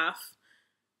half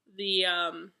the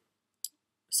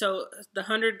so the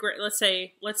 100 let's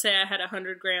say I had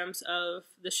 100 grams of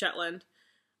the Shetland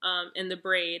in the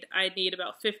braid. I'd need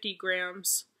about 50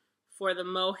 grams for the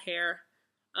mohair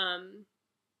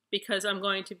because I'm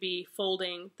going to be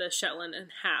folding the Shetland in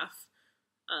half.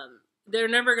 They're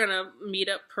never going to meet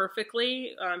up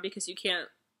perfectly because you can't,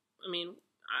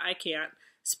 I can't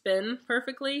spin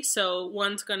perfectly, so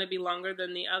one's going to be longer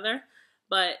than the other,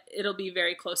 but it'll be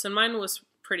very close. And mine was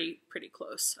pretty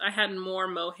close. I had more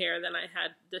mohair than I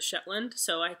had the Shetland,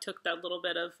 so I took that little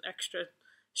bit of extra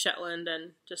Shetland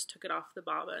and just took it off the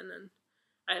bobbin, and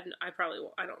I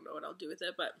don't know what I'll do with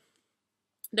it, but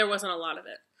there wasn't a lot of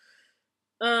it.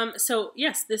 So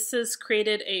yes, this has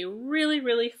created a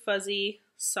really fuzzy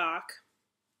sock.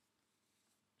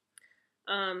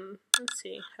 Let's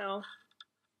see how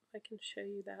I can show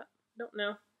you that. I don't know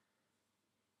if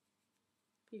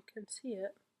you can see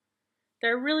it.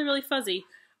 They're really fuzzy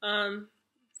from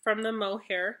the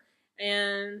mohair,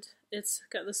 and it's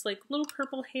got this like little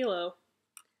purple halo.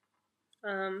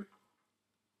 I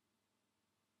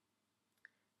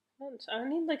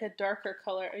need like a darker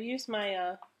color. I use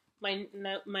my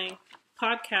my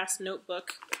podcast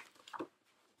notebook.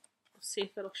 Let's see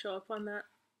if it'll show up on that.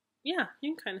 Yeah,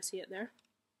 you can kind of see it there.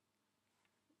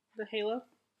 The halo.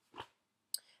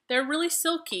 They're really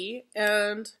silky,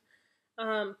 and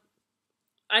I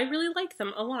really like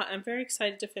them a lot. I'm very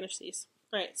excited to finish these.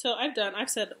 Alright, so I've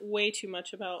said way too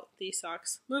much about these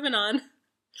socks. Moving on.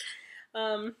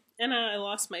 And I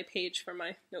lost my page for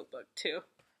my notebook too,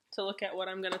 to look at what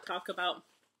I'm going to talk about.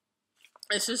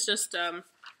 This is just a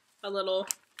little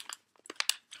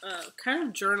kind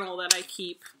of journal that I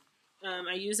keep.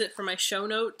 I use it for my show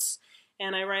notes,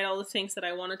 and I write all the things that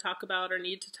I want to talk about or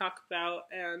need to talk about,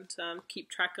 and keep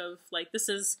track of, like, this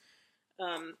is,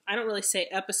 I don't really say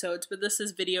episodes, but this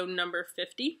is video number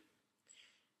 50.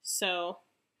 So,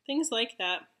 things like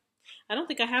that. I don't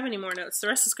think I have any more notes. The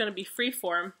rest is going to be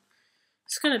freeform.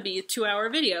 It's going to be a 2-hour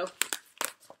video.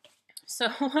 So,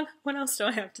 what else do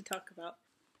I have to talk about?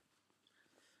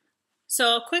 So,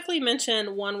 I'll quickly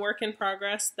mention one work in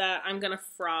progress that I'm going to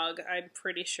frog, I'm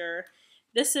pretty sure.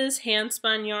 This is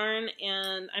handspun yarn,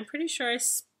 and I'm pretty sure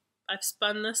I've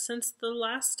spun this since the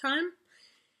last time.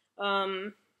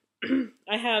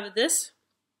 I have this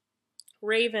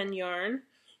Raven yarn.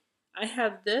 I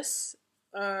have this,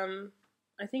 I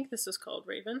think this is called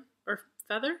Raven, or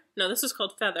Feather? No, this is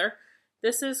called Feather.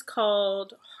 This is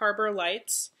called Harbor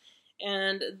Lights,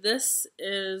 and this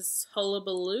is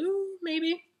Hullabaloo,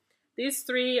 maybe? These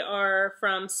 3 are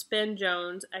from Spin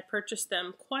Jones. I purchased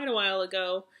them quite a while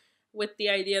ago with the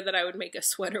idea that I would make a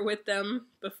sweater with them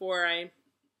before I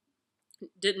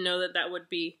didn't know that would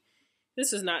be,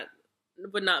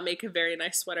 would not make a very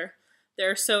nice sweater.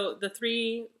 The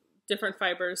 3 different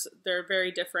fibers, they're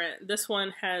very different. This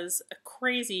one has a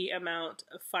crazy amount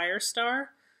of Firestar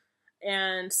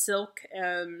and silk,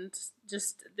 and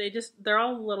they're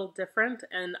all a little different,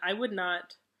 and I would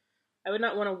not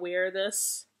want to wear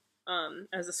this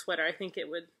as a sweater. I think it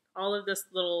would, all of this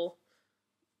little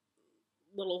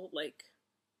like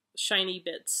shiny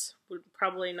bits would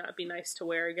probably not be nice to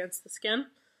wear against the skin.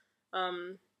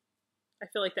 I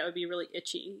feel like that would be really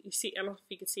itchy. You see, I don't know if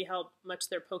you can see how much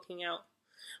they're poking out.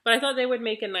 But I thought they would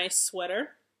make a nice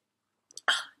sweater.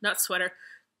 Not sweater.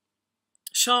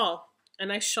 Shawl. A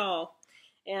nice shawl.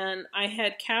 And I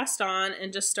had cast on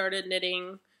and just started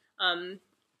knitting a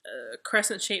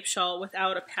crescent-shaped shawl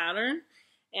without a pattern.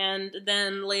 And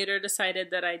then later decided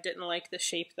that I didn't like the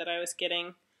shape that I was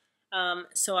getting.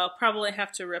 So I'll probably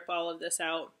have to rip all of this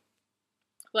out.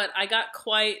 But I got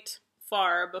quite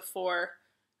far before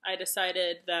I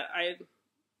decided that I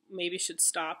maybe should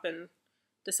stop and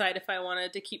decide if I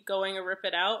wanted to keep going or rip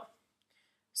it out.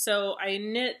 So I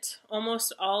knit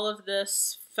almost all of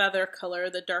this feather color,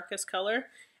 the darkest color,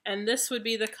 and this would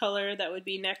be the color that would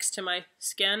be next to my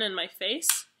skin and my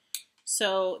face.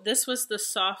 So this was the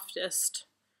softest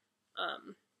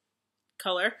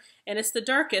color, and it's the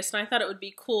darkest, and I thought it would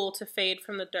be cool to fade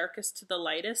from the darkest to the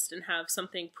lightest and have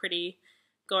something pretty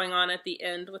going on at the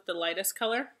end with the lightest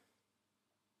color.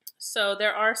 So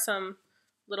there are some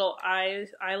little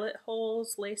eyelet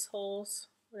holes, lace holes,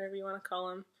 whatever you want to call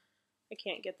them. I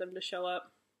can't get them to show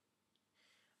up.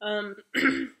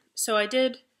 So I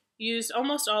did use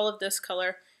almost all of this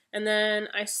color, and then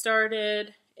I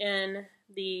started in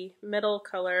the middle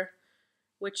color,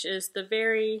 which is the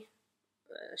very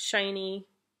shiny,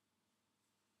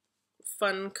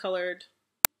 fun colored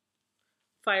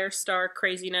fire star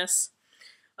craziness.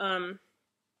 And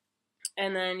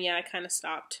then, yeah, I kind of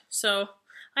stopped. So,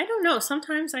 I don't know.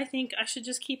 Sometimes I think I should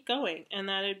just keep going, and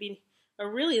that would be a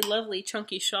really lovely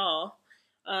chunky shawl.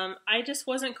 I just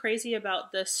wasn't crazy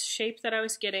about this shape that I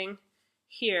was getting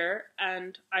here,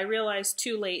 and I realized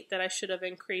too late that I should have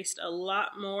increased a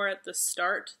lot more at the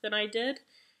start than I did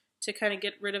to kind of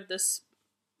get rid of this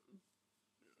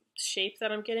shape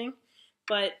that I'm getting.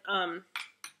 But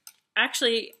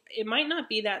actually, it might not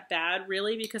be that bad,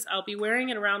 really, because I'll be wearing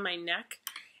it around my neck,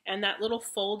 and that little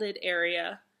folded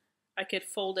area, I could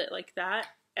fold it like that,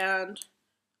 and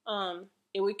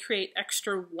it would create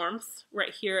extra warmth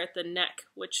right here at the neck,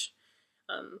 which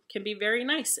can be very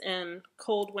nice in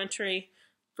cold, wintry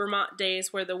Vermont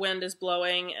days where the wind is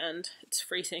blowing and it's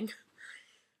freezing.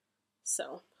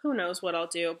 So who knows what I'll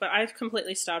do, but I've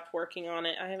completely stopped working on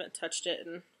it. I haven't touched it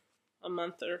in a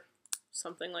month or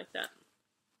something like that.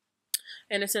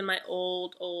 And it's in my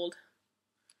old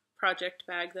project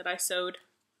bag that I sewed.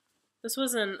 This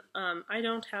was an, I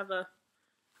don't have a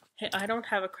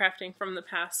crafting from the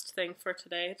past thing for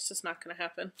today. It's just not going to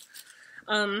happen.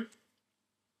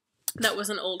 That was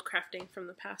an old crafting from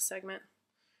the past segment.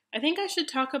 I think I should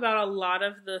talk about a lot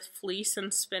of the fleece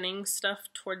and spinning stuff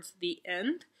towards the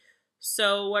end.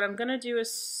 So what I'm going to do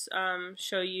is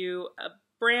show you a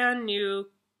brand new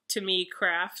to me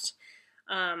craft,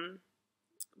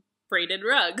 braided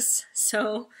rugs.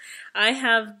 So I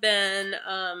have been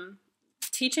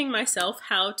teaching myself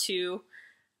how to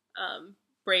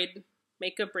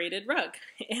make a braided rug,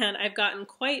 and I've gotten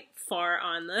quite far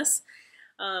on this.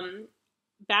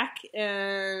 Back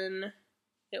in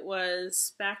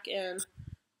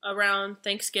around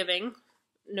Thanksgiving,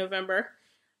 November,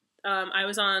 I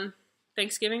was on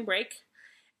Thanksgiving break,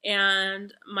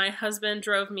 and my husband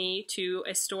drove me to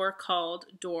a store called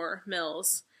Door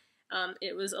Mills.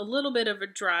 It was a little bit of a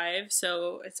drive,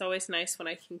 so it's always nice when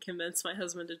I can convince my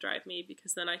husband to drive me,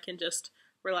 because then I can just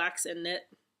relax and knit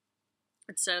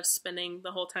instead of spending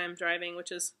the whole time driving,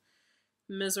 which is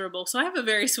miserable. So I have a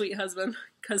very sweet husband,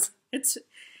 because it's,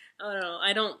 I don't know,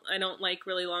 I don't like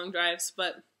really long drives,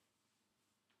 but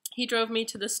he drove me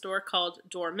to the store called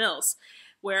Door Mills,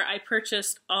 where I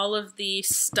purchased all of the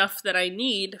stuff that I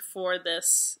need for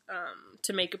this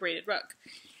to make a braided rug.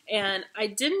 And I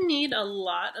didn't need a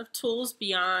lot of tools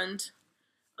beyond,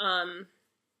 I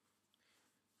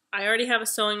already have a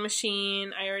sewing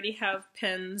machine, I already have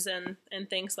pins and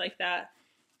things like that.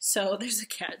 So there's a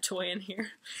cat toy in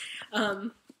here.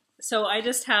 So I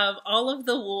just have all of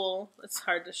the wool. It's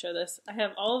hard to show this. I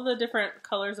have all of the different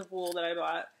colors of wool that I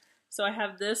bought. So I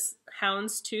have this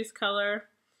houndstooth color.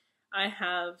 I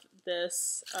have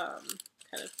this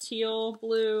kind of teal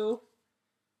blue.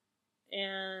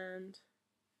 And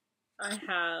I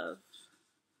have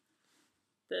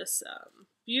this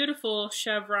beautiful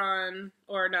chevron,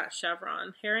 or not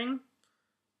chevron, herring.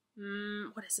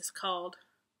 What is this called?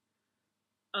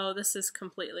 Oh, this is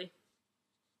completely,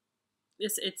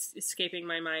 it's escaping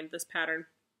my mind, this pattern.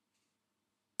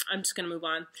 I'm just going to move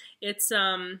on. It's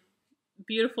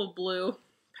beautiful blue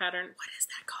pattern. What is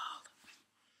that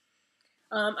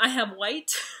called? I have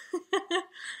white,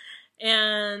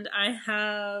 and I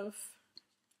have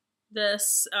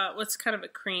this, what's kind of a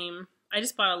cream. I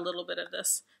just bought a little bit of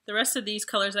this. The rest of these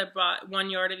colors I bought 1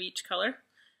 yard of each color,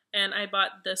 and I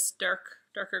bought this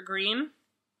darker green.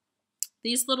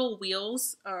 These little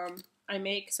wheels I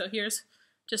make, so here's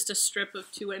just a strip of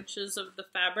 2 inches of the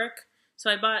fabric. So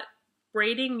I bought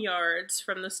braiding yards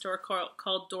from the store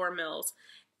called Door Mills,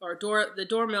 or the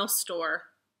Door Mill store,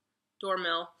 Door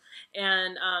Mill.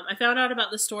 And I found out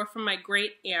about the store from my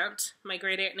great aunt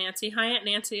Nancy. Hi, Aunt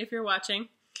Nancy, if you're watching.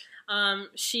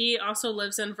 She also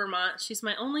lives in Vermont. She's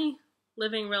my only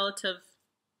living relative.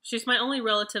 She's my only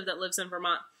relative that lives in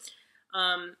Vermont.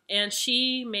 And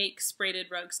she makes braided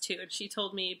rugs too. And she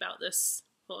told me about this.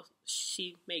 Well,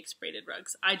 she makes braided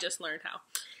rugs. I just learned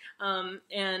how.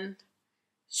 And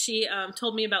she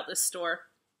told me about this store.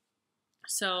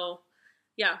 So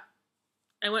yeah,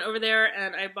 I went over there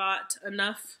and I bought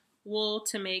enough wool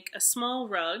to make a small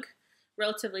rug,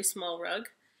 relatively small rug.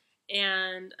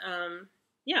 And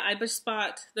yeah, I just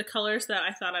bought the colors that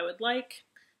I thought I would like.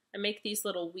 I make these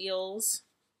little wheels,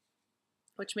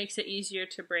 which makes it easier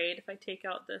to braid. If I take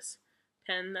out this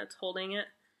pen that's holding it,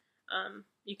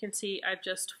 you can see I've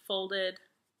just folded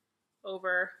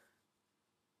over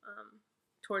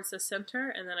towards the center,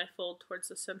 and then I fold towards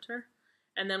the center.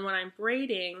 And then when I'm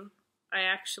braiding, I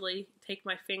actually take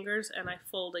my fingers and I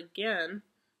fold again.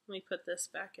 Let me put this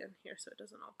back in here so it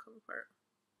doesn't all come apart.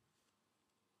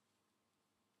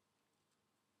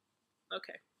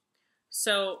 Okay,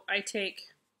 so I take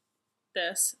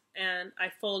this and I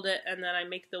fold it, and then I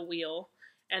make the wheel.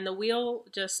 And the wheel,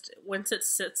 just once it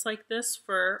sits like this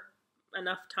for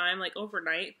enough time, like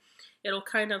overnight, it'll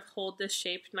kind of hold this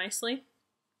shape nicely.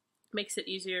 Makes it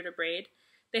easier to braid.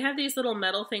 They have these little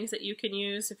metal things that you can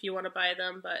use if you want to buy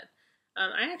them, but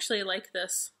I actually like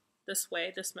this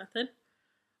method.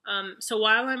 So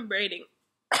while I'm braiding,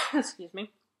 excuse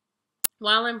me,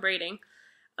 while I'm braiding,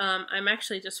 I'm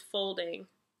actually just folding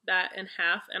that in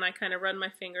half, and I kind of run my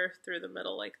finger through the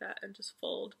middle like that and just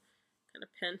fold, kind of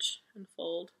pinch and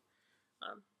fold,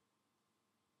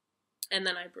 and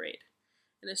then I braid.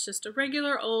 And it's just a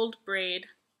regular old braid.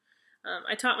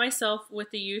 I taught myself with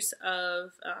the use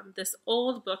of this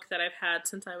old book that I've had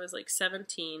since I was like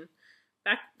 17.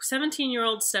 Back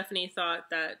 17-year-old Stephanie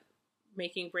thought that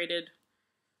making braided,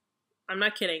 I'm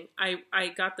not kidding, I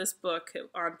got this book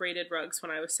on braided rugs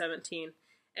when I was 17,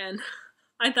 and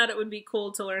I thought it would be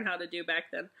cool to learn how to do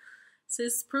back then. So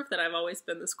it's proof that I've always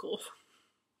been this cool.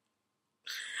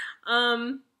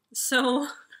 So,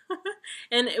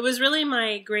 and it was really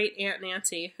my great Aunt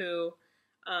Nancy who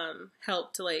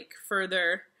helped to like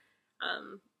further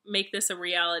make this a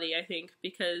reality, I think,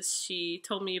 because she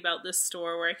told me about this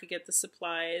store where I could get the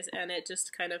supplies, and it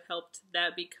just kind of helped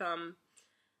that become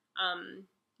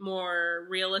more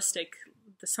realistic,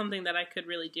 something that I could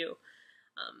really do.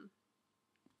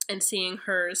 And seeing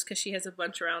hers, because she has a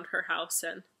bunch around her house,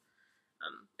 and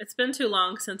it's been too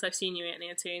long since I've seen you, Aunt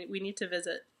Nancy. We need to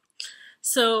visit.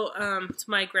 So, it's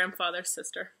my grandfather's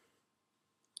sister.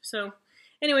 So,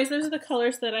 anyways, those are the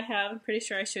colors that I have. I'm pretty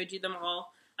sure I showed you them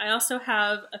all. I also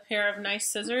have a pair of nice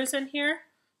scissors in here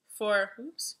for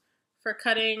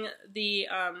cutting the,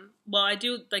 well, I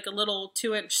do like a little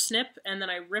 2-inch snip, and then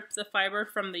I rip the fiber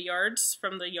from the yard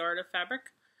of fabric.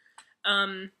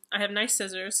 I have nice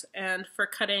scissors, and for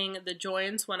cutting the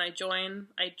joins, when I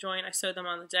sew them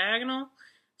on the diagonal.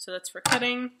 So that's for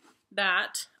cutting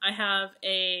that. I have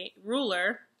a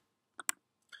ruler.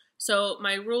 So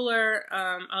my ruler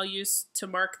I'll use to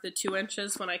mark the 2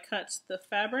 inches when I cut the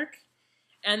fabric.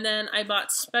 And then I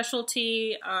bought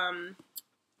specialty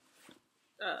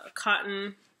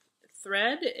cotton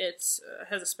thread. It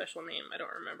has a special name, I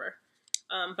don't remember.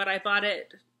 But I bought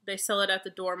it, they sell it at the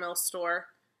Door Mill store.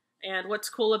 And what's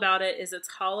cool about it is it's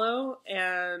hollow,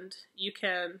 and you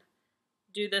can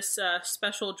do this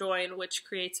special join, which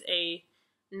creates a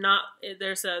knot.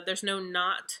 There's no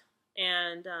knot,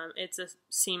 and it's a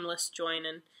seamless join,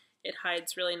 and it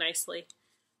hides really nicely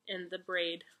in the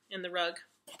braid, in the rug.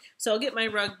 So I'll get my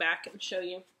rug back and show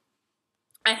you.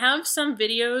 I have some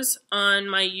videos on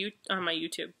my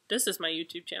YouTube. This is my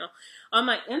YouTube channel. On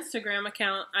my Instagram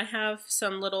account, I have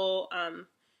some little,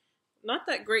 not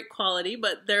that great quality,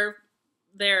 but they're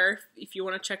there if you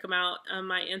want to check them out. On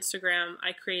my Instagram,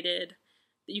 I created,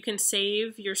 you can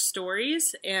save your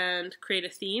stories and create a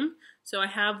theme. So I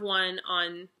have one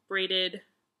on braided,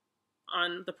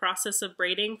 on the process of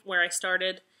braiding, where I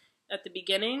started at the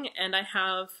beginning, and I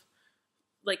have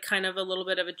like kind of a little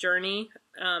bit of a journey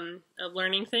of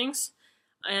learning things.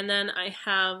 And then I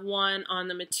have one on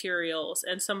the materials,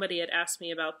 and somebody had asked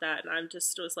me about that, and I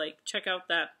just was like, check out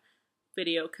that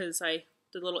video, because I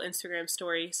did little Instagram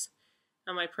stories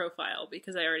on my profile,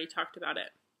 because I already talked about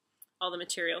it, all the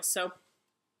materials. So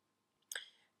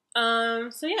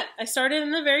So yeah, I started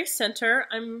in the very center.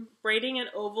 I'm braiding an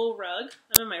oval rug.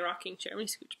 I'm in my rocking chair. Let me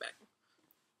scooch back.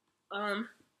 I'm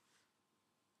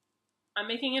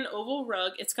making an oval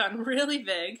rug. It's gotten really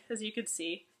big, as you can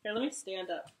see. Here, let me stand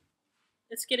up.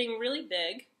 It's getting really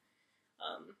big.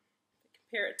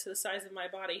 Compare it to the size of my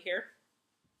body here.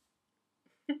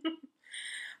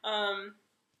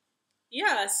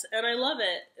 Yes, and I love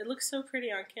it. It looks so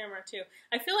pretty on camera too.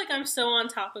 I feel like I'm so on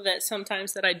top of it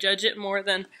sometimes that I judge it more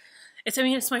than I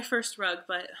mean, it's my first rug,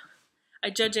 but I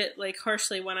judge it like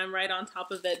harshly when I'm right on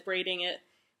top of it braiding it.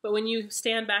 But when you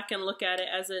stand back and look at it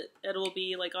as it'll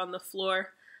be like on the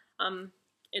floor,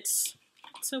 it's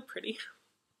so pretty.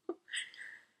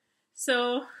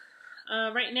 So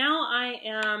right now I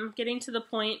am getting to the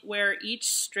point where each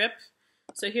strip,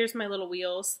 so here's my little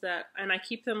wheels and I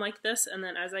keep them like this, and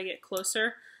then as I get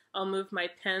closer, I'll move my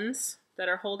pins that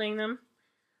are holding them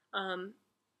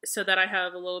so that I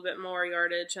have a little bit more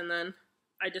yardage, and then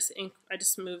I just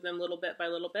move them little bit by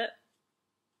little bit.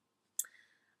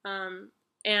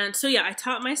 And so yeah, I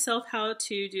taught myself how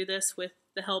to do this with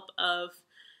the help of,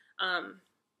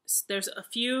 there's a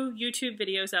few YouTube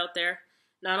videos out there,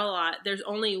 not a lot. There's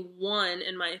only one,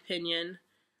 in my opinion,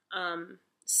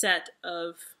 set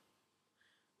of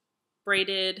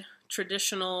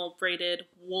traditional braided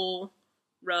wool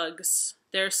rugs.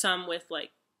 There's some with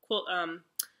like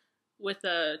with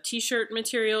t-shirt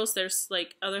materials. There's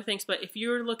like other things, but if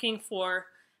you're looking for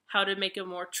how to make a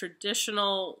more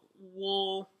traditional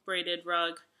wool braided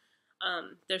rug,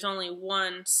 there's only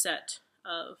one set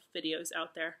of videos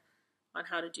out there on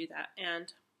how to do that,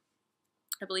 and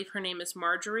I believe her name is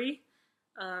Marjorie,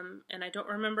 and I don't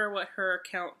remember what her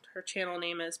channel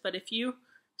name is, but if you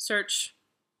search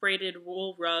braided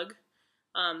wool rug,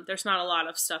 there's not a lot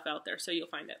of stuff out there, so you'll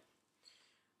find it.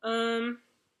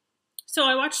 So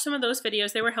I watched some of those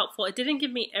videos. They were helpful. It didn't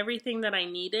give me everything that I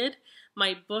needed.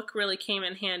 My book really came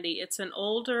in handy. It's an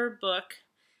older book,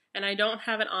 and I don't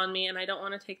have it on me, and I don't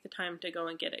want to take the time to go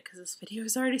and get it because this video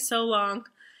is already so long.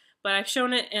 But I've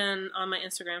shown it on my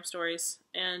Instagram stories,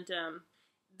 and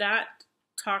that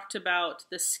talked about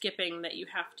the skipping that you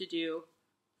have to do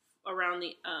around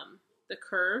the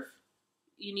curve.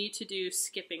 You need to do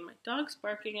skipping. My dog's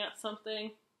barking at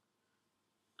something.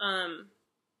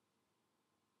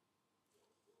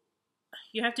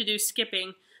 You have to do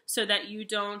skipping so that you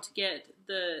don't get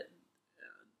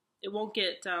it won't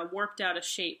get warped out of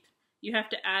shape. You have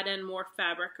to add in more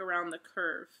fabric around the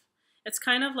curve. It's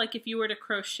kind of like if you were to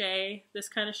crochet this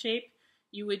kind of shape,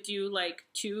 you would do like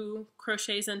 2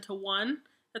 crochets into 1.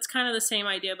 That's kind of the same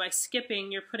idea. By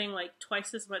skipping, you're putting like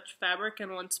twice as much fabric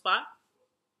in one spot.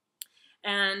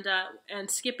 And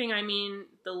skipping, I mean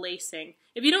the lacing.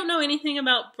 If you don't know anything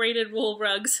about braided wool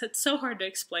rugs, it's so hard to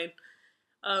explain.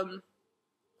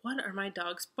 What are my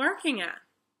dogs barking at?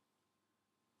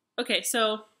 Okay,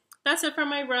 so that's it for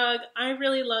my rug. I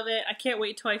really love it. I can't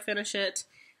wait till I finish it.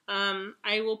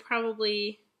 I will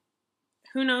probably,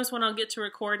 who knows when I'll get to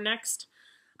record next.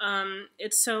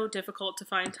 It's so difficult to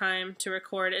find time to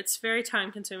record. It's very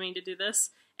time consuming to do this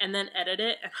and then edit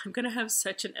it, and I'm gonna have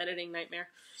such an editing nightmare.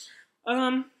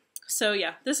 So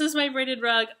yeah, this is my braided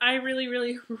rug. I really,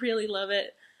 really, really love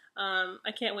it.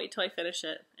 I can't wait till I finish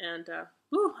it, and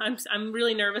I'm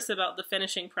really nervous about the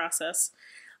finishing process.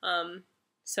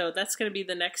 So that's gonna be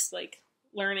the next like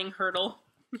learning hurdle.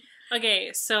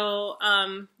 Okay, so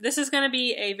this is gonna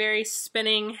be a very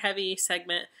spinning heavy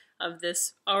segment of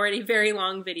this already very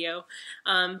long video,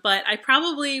 but I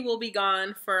probably will be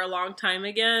gone for a long time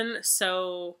again,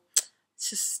 so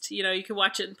just, you know, you can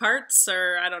watch it in parts,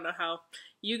 or I don't know how.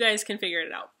 You guys can figure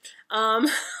it out.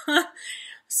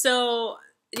 So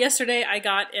yesterday I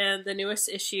got in the newest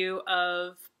issue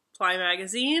of Ply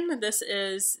magazine. This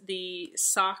is the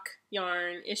sock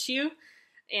yarn issue,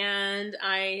 and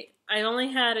I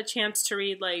only had a chance to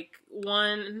read like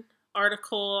one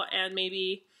article and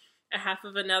maybe a half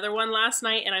of another one last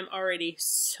night, and I'm already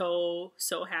so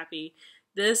happy.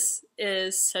 This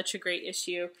is such a great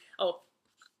issue. Oh,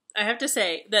 I have to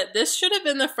say that this should have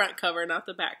been the front cover, not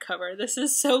the back cover. This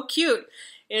is so cute.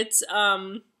 It's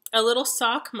a little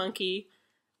sock monkey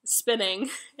spinning,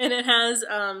 and it has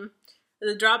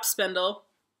the drop spindle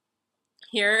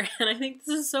here, and I think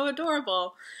this is so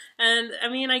adorable. And I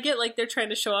mean, I get like they're trying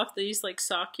to show off these like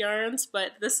sock yarns,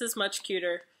 but this is much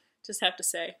cuter, just have to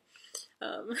say.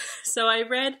 So I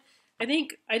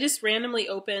think I just randomly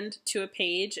opened to a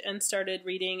page and started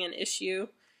reading an issue,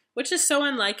 which is so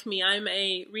unlike me. I'm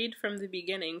a read from the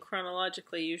beginning,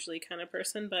 chronologically usually kind of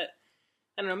person, but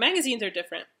I don't know, magazines are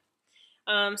different.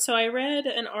 So I read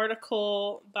an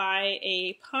article by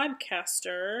a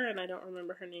podcaster, and I don't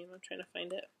remember her name. I'm trying to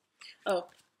find it. Oh,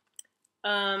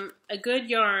 a good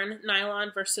yarn,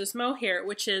 nylon versus mohair,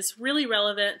 which is really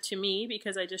relevant to me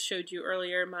because I just showed you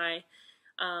earlier my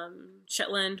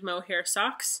Shetland mohair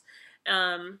socks.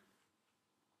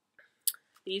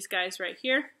 These guys right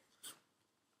here.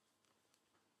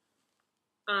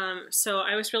 So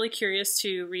I was really curious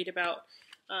to read about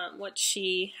what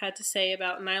she had to say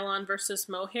about nylon versus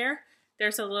mohair.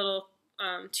 There's a little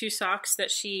 2 socks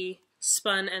that she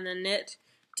spun and then knit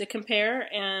to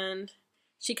compare, and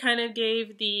she kind of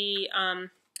gave the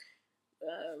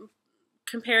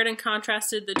compared and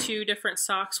contrasted the 2 different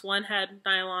socks. One had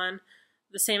nylon,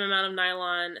 the same amount of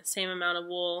nylon, same amount of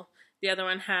wool. The other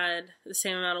one had the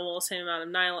same amount of wool, same amount of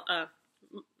nylon,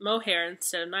 mohair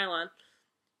instead of nylon.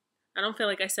 I don't feel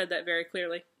like I said that very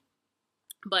clearly,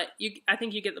 but I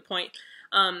think you get the point.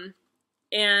 And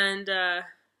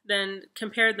then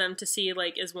compared them to see,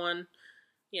 like, is one,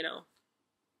 you know,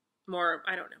 more,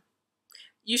 I don't know.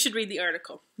 You should read the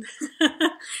article.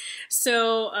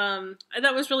 So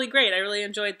that was really great. I really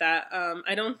enjoyed that.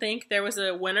 I don't think there was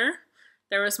a winner.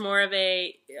 There was more of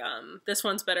a, this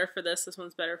one's better for this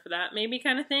one's better for that, maybe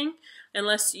kind of thing.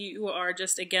 Unless you are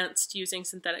just against using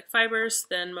synthetic fibers,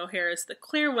 then mohair is the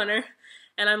clear winner,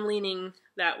 and I'm leaning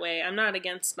that way. I'm not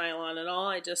against nylon at all.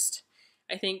 I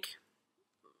think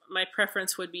my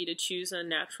preference would be to choose a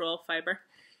natural fiber.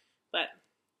 But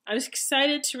I was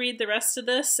excited to read the rest of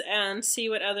this and see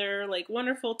what other, like,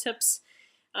 wonderful tips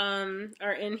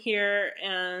are in here,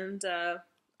 and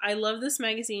I love this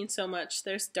magazine so much.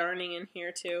 There's darning in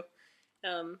here too.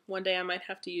 One day I might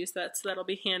have to use that, so that'll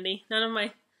be handy. None of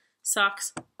my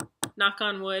socks, knock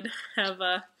on wood, have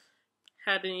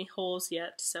had any holes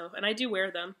yet. So, and I do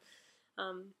wear them.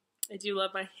 I do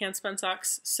love my handspun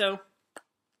socks. So,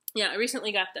 yeah, I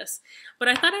recently got this. But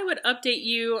I thought I would update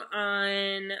you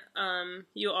on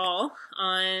you all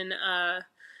on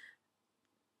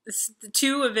the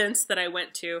 2 events that I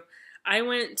went to. I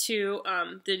went to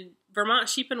the Vermont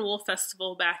Sheep and Wool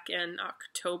Festival back in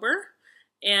October,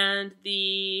 and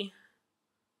the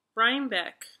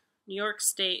Rhinebeck, New York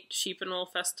State Sheep and Wool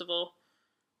Festival.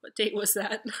 What date was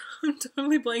that? I'm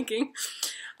totally blanking.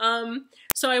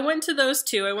 So I went to those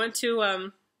 2. I went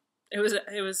to it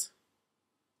was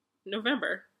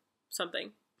November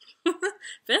something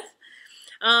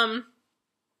 5th.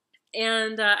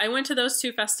 And I went to those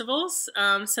 2 festivals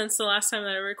since the last time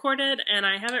that I recorded, and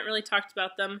I haven't really talked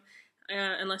about them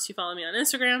unless you follow me on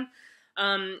Instagram.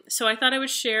 So I thought I would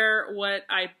share what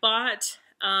I bought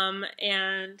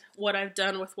and what I've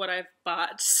done with what I've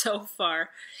bought so far.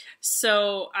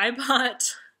 So I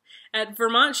bought at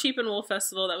Vermont Sheep and Wool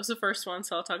Festival. That was the first one,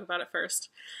 so I'll talk about it first.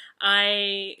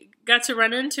 I got to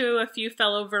run into a few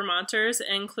fellow Vermonters,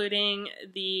 including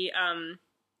the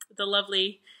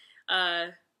lovely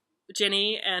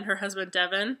Jenny and her husband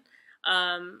Devin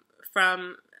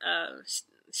from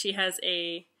she has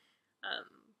a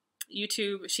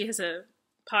YouTube, she has a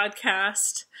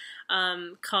podcast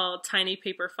called Tiny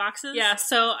Paper Foxes. Yeah,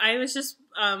 so I was just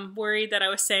worried that I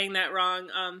was saying that wrong.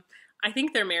 I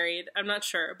think they're married, I'm not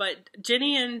sure, but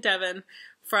Jenny and Devin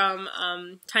from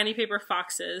Tiny Paper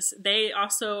Foxes, they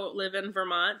also live in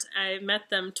Vermont. I met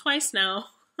them twice now.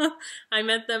 I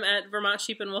met them at Vermont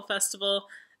Sheep and Wool Festival,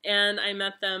 and I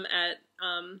met them at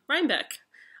Rhinebeck.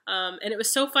 And it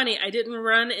was so funny. I didn't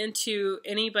run into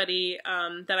anybody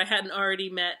that I hadn't already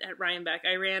met at Rhinebeck.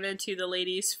 I ran into the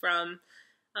ladies from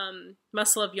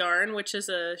Muscle of Yarn, which is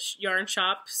a yarn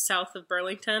shop south of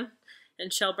Burlington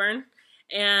in Shelburne.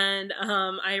 And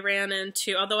I ran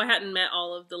into, although I hadn't met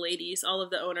all of the ladies, all of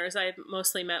the owners, I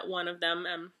mostly met one of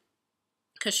them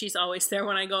because she's always there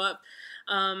when I go up.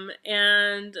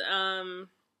 And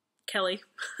Kelly.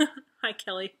 Hi,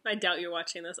 Kelly. I doubt you're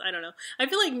watching this. I don't know. I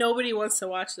feel like nobody wants to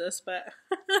watch this, but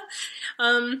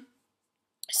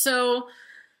so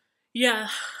yeah,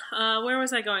 where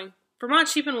was I going? Vermont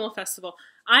Sheep and Wool Festival.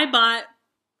 I'm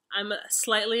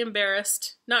slightly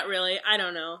embarrassed. Not really. I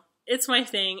don't know. It's my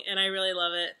thing, and I really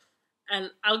love it.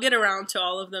 And I'll get around to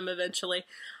all of them eventually.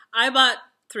 I bought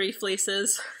 3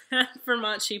 fleeces at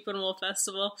Vermont Sheep and Wool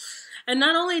Festival. And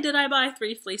not only did I buy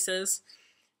 3 fleeces,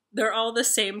 they're all the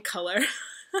same color.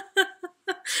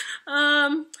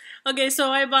 Okay,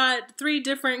 so I bought 3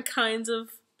 different kinds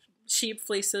of sheep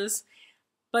fleeces,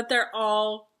 but they're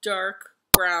all dark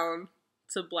brown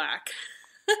to black.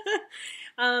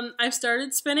 I've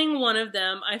started spinning one of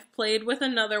them. I've played with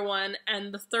another one,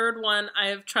 and the third one I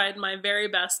have tried my very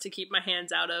best to keep my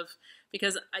hands out of,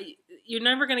 because you're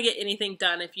never going to get anything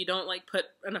done if you don't like put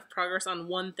enough progress on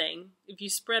one thing. If you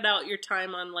spread out your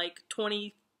time on like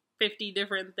 20, 50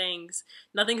 different things,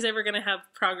 nothing's ever going to have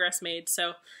progress made.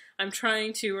 So I'm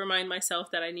trying to remind myself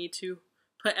that I need to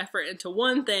put effort into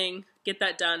one thing, get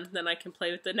that done, then I can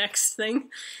play with the next thing.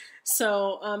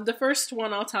 So the first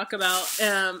one I'll talk about,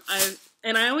 I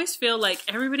always feel like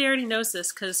everybody already knows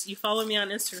this because you follow me on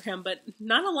Instagram, but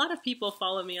not a lot of people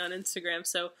follow me on Instagram.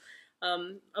 So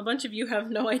a bunch of you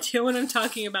have no idea what I'm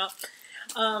talking about.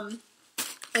 And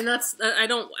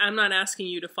I'm not asking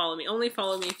you to follow me. Only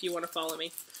follow me if you want to follow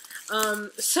me. I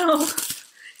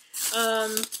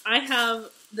have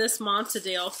this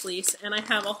Montadale fleece, and I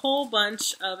have a whole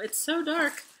bunch of, it's so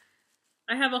dark,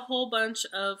 I have a whole bunch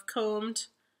of combed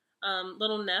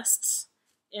little nests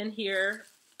in here,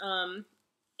 and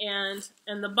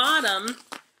the bottom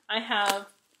I have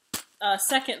a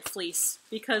second fleece,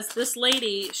 because this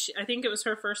lady, I think it was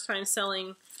her first time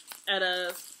selling at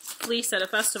a fleece at a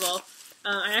festival.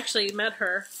 I actually met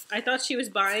her. I thought she was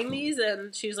buying these,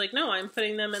 and she was like, no, I'm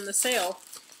putting them in the sale.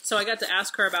 So I got to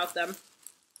ask her about them.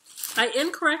 I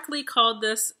incorrectly called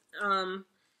this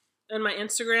in my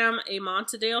Instagram a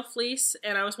Montadale fleece,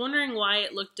 and I was wondering why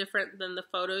it looked different than the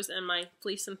photos in my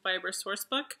Fleece and Fiber source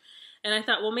book. And I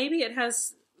thought, well, maybe it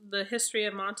has, the history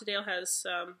of Montadale has,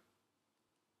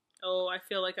 oh, I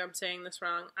feel like I'm saying this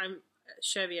wrong. I'm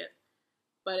Cheviot,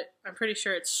 but I'm pretty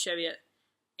sure it's Cheviot.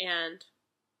 And,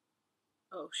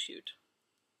 oh shoot,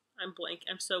 I'm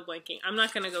so blanking. I'm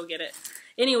not going to go get it.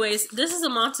 Anyways, this is a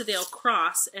Montadale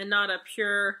cross and not a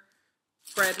pure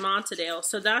bred Montadale,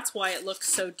 so that's why it looks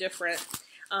so different.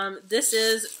 This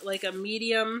is like a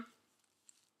medium,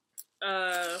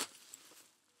 I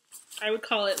would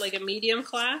call it like a medium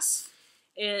class.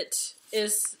 It's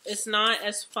not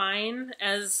as fine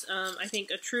as, I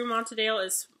think a true Montadale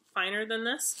is finer than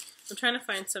this. I'm trying to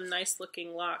find some nice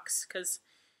looking locks, because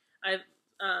I've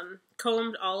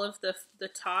combed all of the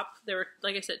top. There were,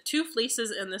 like I said, 2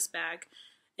 fleeces in this bag,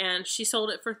 and she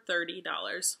sold it for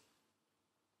 $30.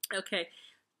 Okay,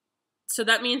 so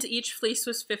that means each fleece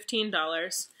was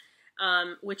 $15,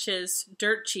 which is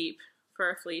dirt cheap for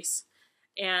a fleece,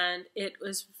 and it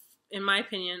was, in my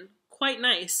opinion, quite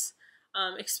nice,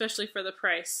 especially for the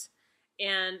price.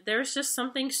 And there's just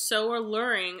something so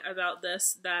alluring about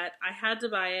this that I had to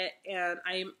buy it, and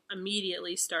I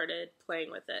immediately started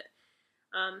playing with it.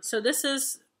 So this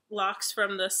is locks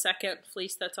from the second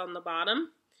fleece that's on the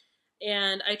bottom,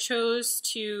 and I chose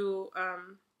to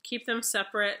keep them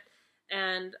separate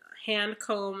and hand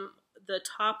comb the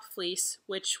top fleece,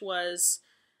 which was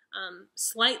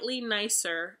slightly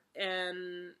nicer,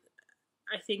 and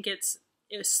I think it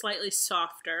was slightly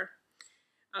softer.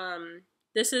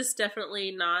 This is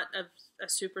definitely not a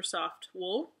super soft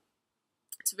wool.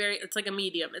 It's like a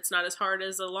medium. It's not as hard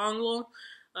as a long wool.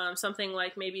 Something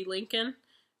like maybe Lincoln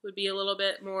would be a little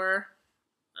bit more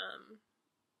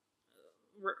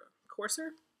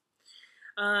coarser.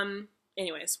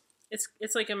 Anyways,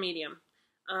 it's like a medium.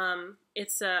 I'd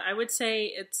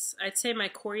say my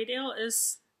Corriedale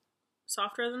is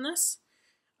softer than this,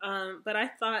 but I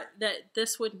thought that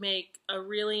this would make a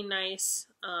really nice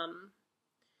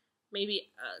maybe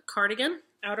a cardigan,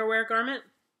 outerwear garment.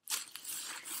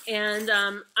 And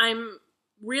I'm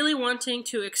really wanting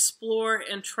to explore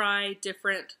and try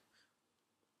different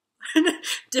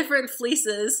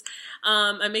fleeces.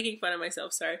 I'm making fun of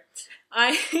myself, sorry.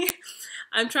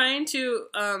 I'm trying to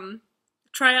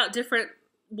try out different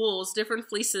wools, different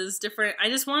fleeces, I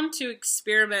just want to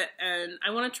experiment, and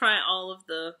I want to try all of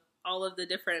the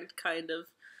different kind of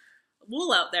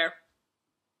wool out there.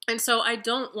 And so I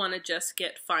don't want to just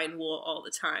get fine wool all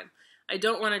the time. I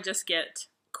don't want to just get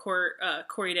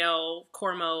Corriedale,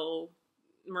 Cormo,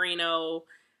 Merino.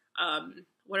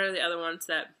 What are the other ones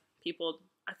that people,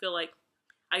 I feel like,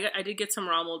 I did get some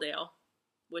Rommeldale,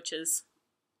 which is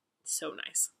so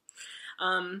nice.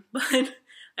 But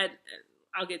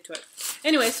I'll get to it.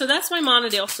 Anyway, so that's my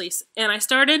Montadale fleece. And I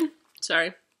started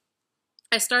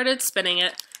spinning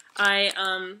it. I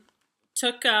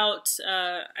took out,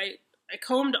 I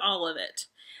combed all of it,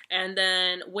 and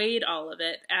then weighed all of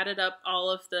it, added up all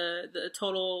of the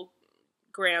total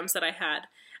grams that I had,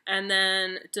 and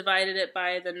then divided it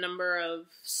by the number of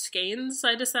skeins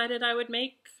I decided I would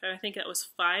make. I think that was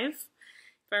 5, if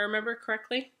I remember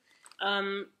correctly.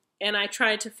 And I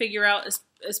tried to figure out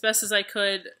as best as I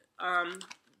could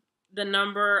the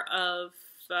number of,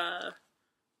 I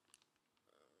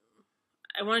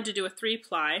wanted to do a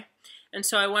 3-ply, and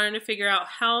so I wanted to figure out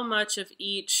how much of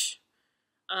each,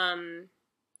 how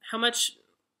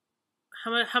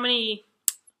many,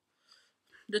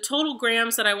 the total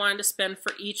grams that I wanted to spend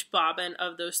for each bobbin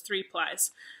of those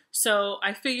 3-plies. So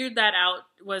I figured that out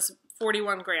was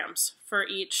 41 grams for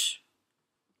each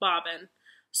bobbin.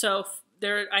 So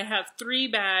I have 3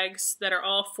 bags that are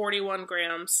all 41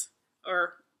 grams,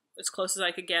 or as close as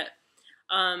I could get,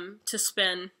 to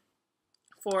spin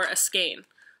for a skein.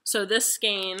 So this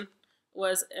skein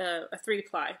was a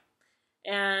 3-ply,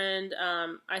 and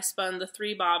I spun the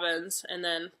 3 bobbins, and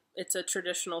then it's a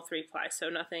traditional 3-ply, so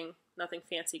nothing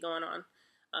fancy going on.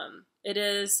 It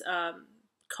is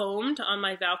combed on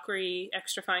my Valkyrie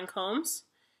extra fine combs,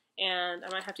 and I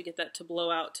might have to get that to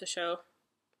blow out to show.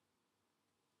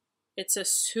 It's a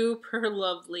super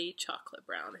lovely chocolate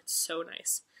brown. It's so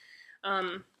nice.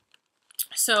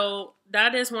 So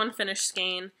that is one finished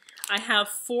skein. I have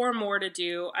 4 more to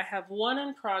do. I have 1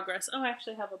 in progress. Oh, I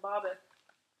actually have a bobbin.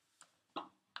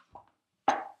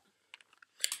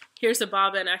 Here's a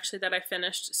bobbin actually that I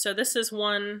finished. So this is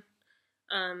one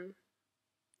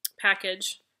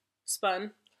package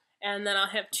spun, and then I'll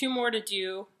have 2 more to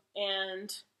do,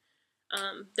 and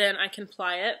then I can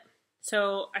ply it.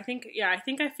 So I think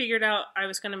I figured out I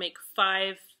was going to make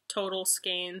 5 total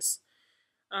skeins.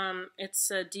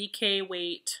 It's a DK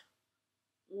weight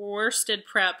worsted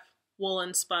prep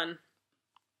woolen spun.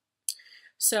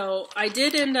 So I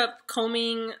did end up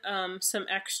combing some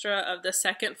extra of the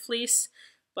second fleece,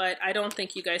 but I don't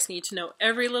think you guys need to know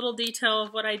every little detail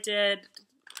of what I did.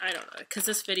 I don't know, because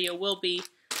this video will be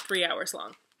 3 hours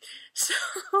long. So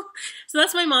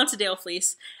that's my Montadale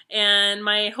fleece, and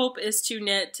my hope is to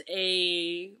knit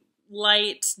a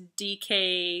light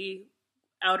DK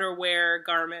outerwear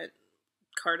garment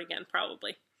cardigan,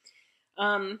 probably.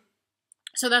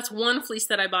 So that's one fleece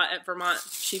that I bought at Vermont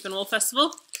Sheep and Wool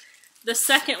Festival. The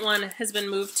second one has been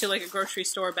moved to like a grocery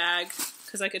store bag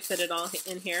because I could fit it all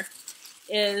in here.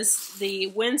 Is a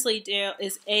Wensleydale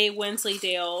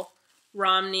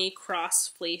Romney cross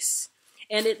fleece,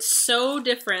 and it's so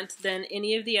different than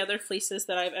any of the other fleeces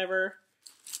that I've ever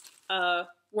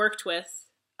worked with.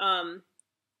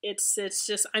 It's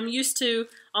just, I'm used to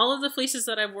all of the fleeces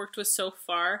that I've worked with so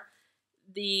far.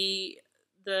 The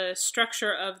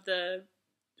structure of the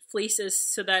fleece is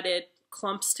so that it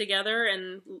clumps together,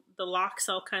 and the locks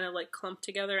all kind of like clump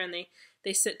together, and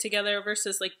they sit together,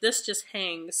 versus like this just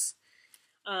hangs.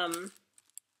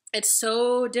 It's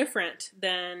so different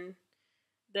than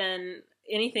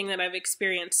anything that I've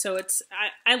experienced. So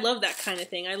I love that kind of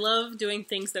thing. I love doing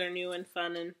things that are new and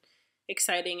fun and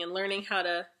exciting, and learning how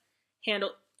to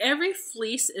handle. Every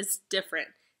fleece is different.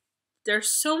 There's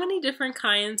so many different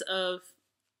kinds of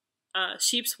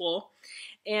sheep's wool,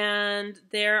 and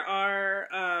there are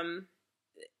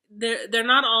they're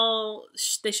not all,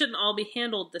 they shouldn't all be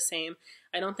handled the same.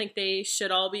 I don't think they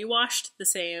should all be washed the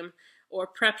same or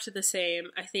prepped the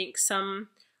same. I think some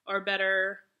are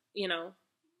better, you know,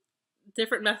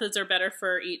 different methods are better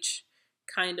for each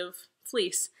kind of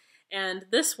fleece. And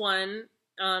this one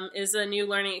is a new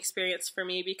learning experience for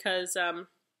me because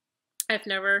I've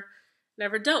never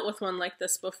dealt with one like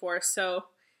this before. So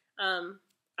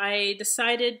I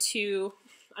decided to,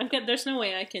 there's no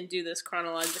way I can do this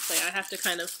chronologically. I have to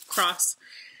kind of cross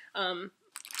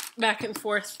back and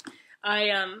forth.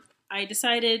 I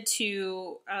decided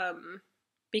to,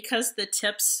 because the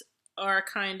tips are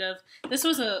kind of, this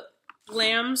was a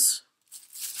lamb's,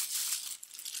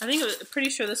 I think it was, pretty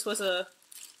sure this was a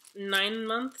 9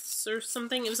 months or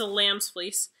something. It was a lamb's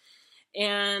fleece,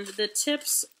 and the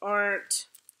tips aren't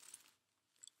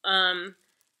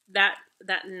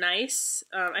that nice.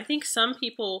 I think some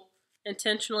people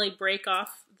intentionally break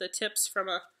off the tips from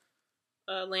a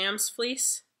lamb's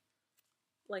fleece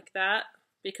like that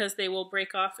because they will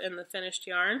break off in the finished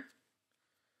yarn.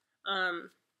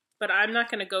 But I'm not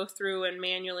going to go through and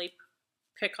manually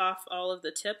pick off all of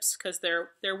the tips because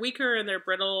they're weaker and they're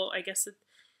brittle. I guess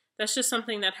that's just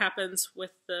something that happens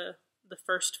with the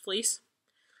first fleece.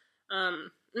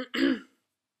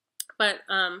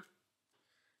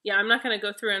 Yeah, I'm not going to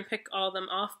go through and pick all of them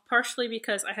off, partially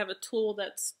because I have a tool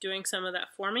that's doing some of that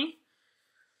for me.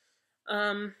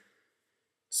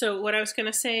 So what I was going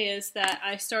to say is that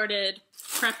I started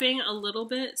prepping a little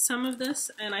bit, some of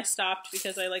this, and I stopped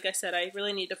because like I said, I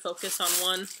really need to focus on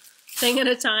one thing at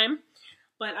a time.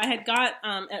 But I had got,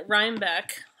 at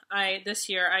Rhinebeck, this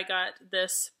year, I got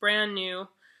this brand new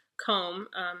comb,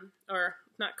 or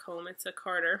not comb, it's a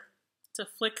carder. It's a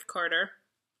flick carder.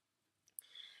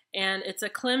 And it's a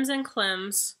Klims and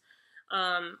Klims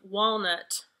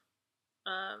walnut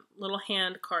little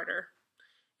hand carder.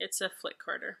 It's a flick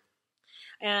carder.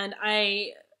 And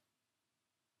I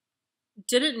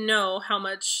didn't know how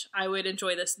much I would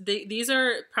enjoy this. These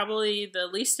are probably the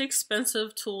least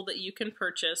expensive tool that you can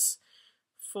purchase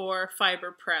for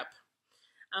fiber prep.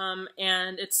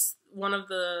 And it's one of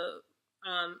the,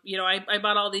 you know, I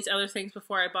bought all these other things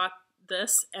before I bought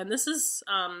this, and this is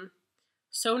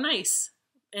so nice,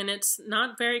 and it's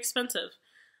not very expensive.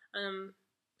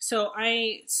 So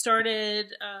I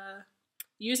started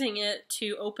using it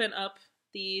to open up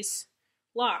these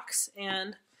locks.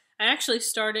 And I actually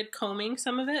started combing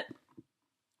some of it,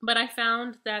 but I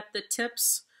found that the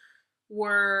tips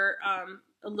were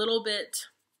a little bit,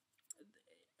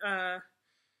 I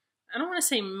don't want to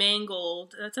say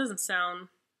mangled. That doesn't sound,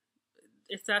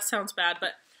 if that sounds bad,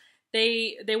 but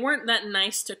they weren't that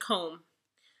nice to comb.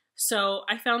 So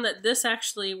I found that this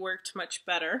actually worked much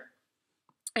better,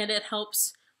 and it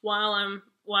helps while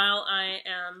I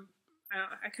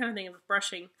kind of think of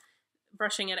brushing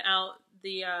it out.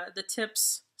 The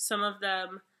tips, some of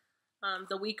them,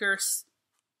 the weaker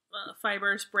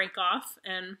fibers break off,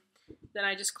 and then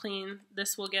I just clean.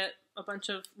 This will get a bunch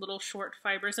of little short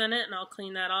fibers in it, and I'll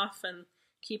clean that off and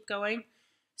keep going.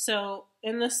 So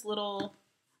in this little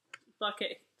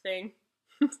bucket thing,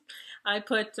 I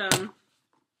put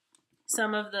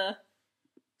some of the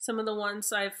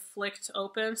ones I've flicked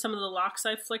open, some of the locks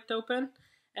I've flicked open,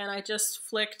 and I just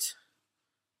flicked,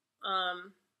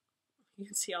 you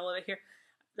can see all of it here.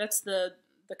 That's the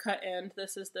cut end.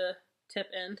 This is the tip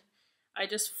end. I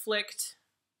just flicked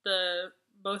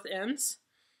both ends,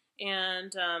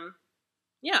 and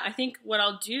yeah, I think what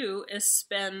I'll do is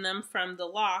spin them from the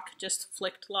lock, just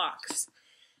flicked locks.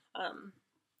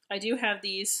 I do have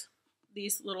these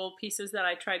little pieces that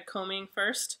I tried combing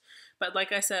first, but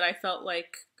like I said, I felt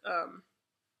like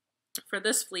for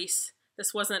this fleece,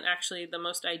 this wasn't actually the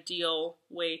most ideal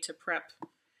way to prep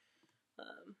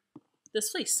this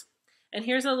fleece. And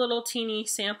here's a little teeny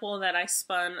sample that I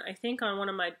spun, I think on one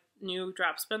of my new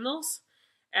drop spindles,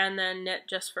 and then knit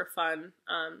just for fun.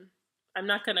 I'm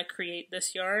not going to create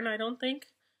this yarn, I don't think.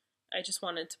 I just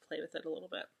wanted to play with it a little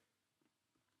bit.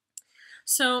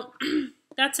 So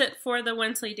that's it for the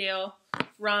Wensleydale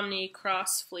Romney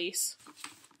Cross fleece.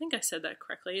 I think I said that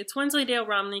correctly. It's Wensleydale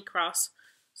Romney Cross,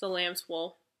 so lamb's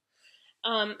wool.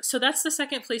 So that's the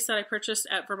second fleece that I purchased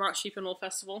at Vermont Sheep and Wool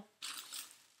Festival.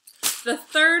 The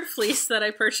third fleece that I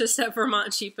purchased at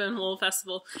Vermont Sheep and Wool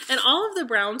Festival, and all of the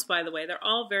browns, by the way, they're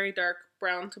all very dark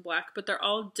brown to black, but they're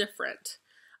all different.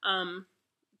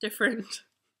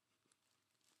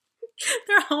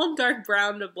 They're all dark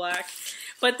brown to black,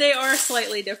 but they are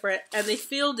slightly different, and they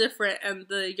feel different, and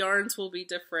the yarns will be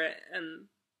different, and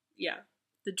yeah,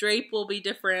 the drape will be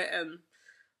different, and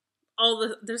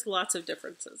there's lots of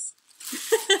differences.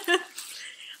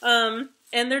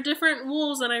 And they're different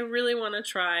wools, and I really want to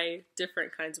try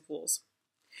different kinds of wools.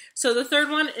 So the third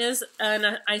one is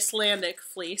an Icelandic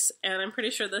fleece, and I'm pretty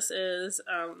sure this is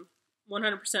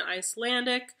 100%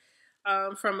 Icelandic,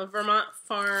 from a Vermont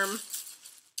farm.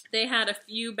 They had a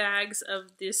few bags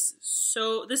of this,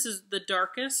 so this is the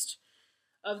darkest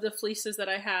of the fleeces that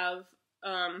I have,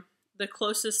 the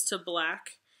closest to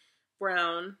black,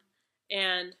 brown,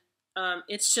 and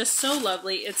it's just so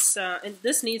lovely. It's and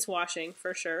this needs washing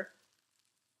for sure.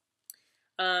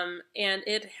 And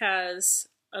it has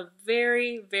a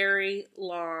very, very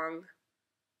long,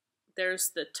 there's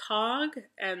the tog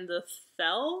and the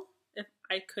thell, if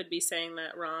I could be saying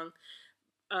that wrong.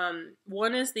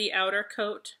 One is the outer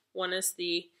coat, one is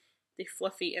the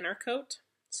fluffy inner coat.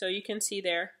 So you can see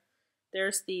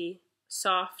there's the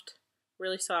soft,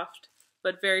 really soft,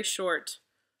 but very short,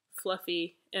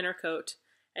 fluffy inner coat.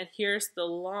 And here's the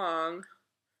long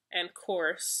and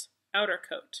coarse outer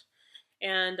coat.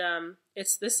 And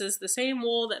this is the same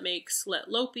wool that makes Let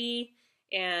Lopi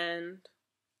and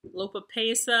Lopa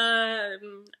Pesa,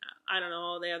 I don't know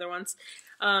all the other ones.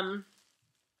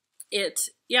 It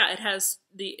has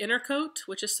the inner coat,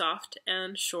 which is soft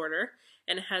and shorter,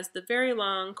 and it has the very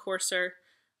long, coarser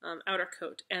outer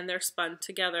coat, and they're spun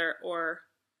together, or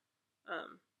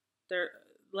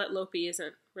Let Lopi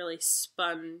isn't really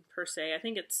spun per se. I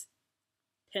think it's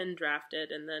pin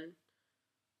drafted, and then,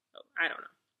 I don't know.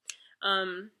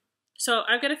 So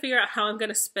I've got to figure out how I'm going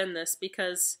to spin this,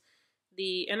 because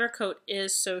the inner coat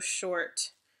is so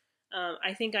short.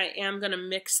 I think I am going to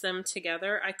mix them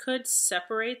together. I could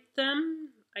separate them.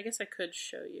 I guess I could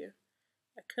show you.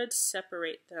 I could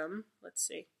separate them. Let's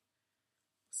see.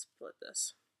 Split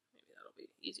this. Maybe that'll be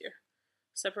easier.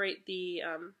 Separate the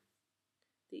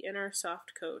inner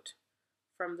soft coat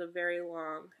from the very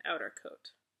long outer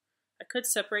coat. I could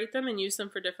separate them and use them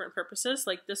for different purposes.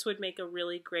 Like this would make a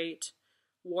really great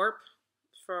warp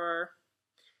for,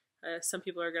 some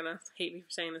people are going to hate me for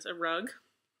saying this, a rug.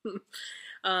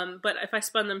 But if I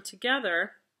spun them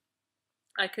together,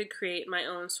 I could create my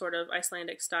own sort of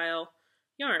Icelandic style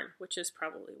yarn, which is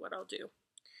probably what I'll do.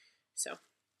 So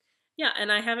yeah,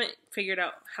 and I haven't figured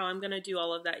out how I'm going to do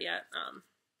all of that yet.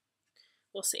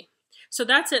 We'll see. So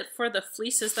that's it for the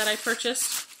fleeces that I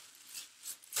purchased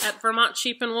at Vermont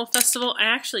Sheep and Wool Festival. I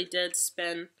actually did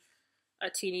spin a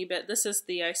teeny bit. This is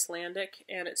the Icelandic,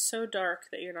 and it's so dark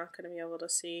that you're not going to be able to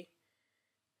see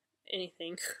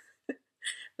anything.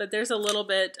 But there's a little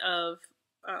bit of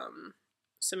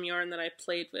some yarn that I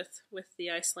played with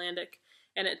the Icelandic,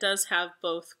 and it does have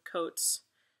both coats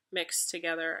mixed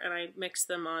together, and I mixed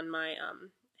them on my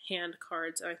hand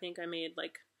cards. I think I made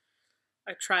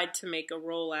I tried to make a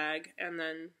rolag, and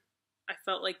then I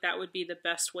felt like that would be the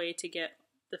best way to get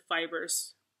the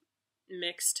fibers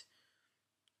mixed.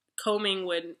 Combing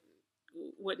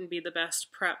wouldn't be the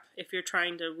best prep if you're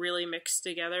trying to really mix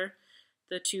together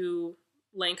the two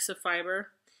lengths of fiber,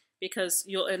 because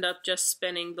you'll end up just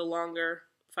spinning the longer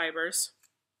fibers.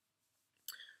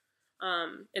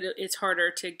 It's harder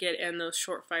to get in those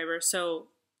short fibers. So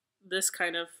this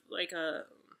kind of like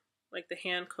the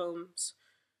hand combs,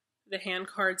 the hand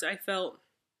cards, I felt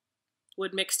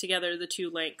would mix together the two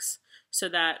lengths so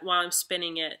that while I'm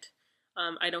spinning it,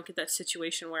 I don't get that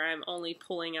situation where I'm only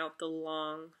pulling out the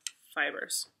long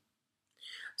fibers.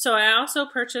 So I also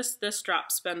purchased this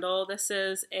drop spindle. This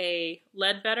is a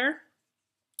Leadbetter.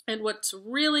 And what's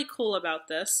really cool about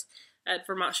this at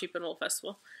Vermont Sheep and Wool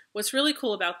Festival, what's really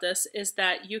cool about this is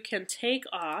that you can take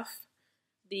off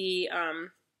the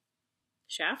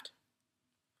shaft.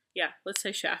 Yeah, let's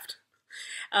say shaft.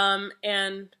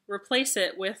 And replace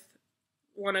it with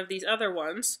one of these other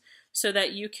ones so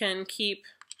that you can keep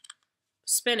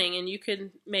spinning, and you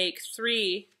can make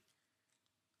 3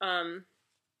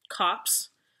 cops.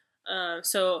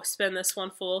 So spin this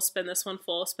one full, spin this one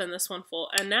full, spin this one full,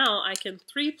 and now I can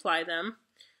 3-ply them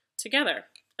together,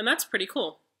 and that's pretty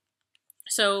cool.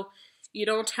 So you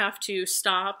don't have to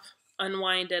stop,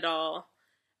 unwind it all,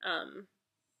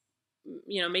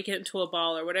 you know, make it into a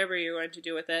ball or whatever you're going to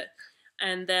do with it,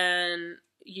 and then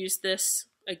use this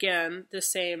again, the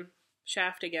same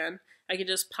shaft again. I can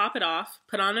just pop it off,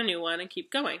 put on a new one, and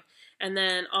keep going. And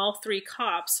then all 3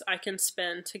 cops I can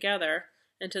spin together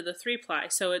into the 3-ply,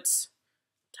 so it's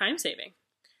time saving.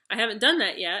 I haven't done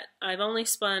that yet. I've only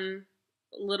spun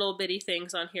little bitty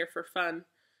things on here for fun.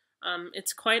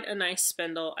 It's quite a nice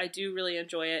spindle. I do really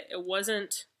enjoy it.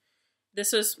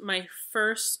 This was my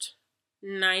first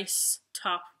nice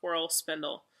top whirl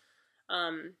spindle.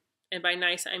 And by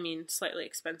nice, I mean slightly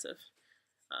expensive.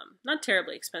 Not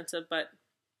terribly expensive, but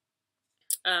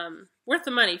worth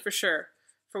the money for sure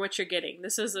for what you're getting.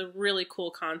 This is a really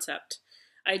cool concept.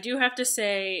 I do have to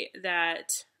say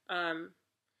that I'm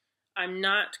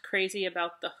not crazy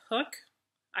about the hook.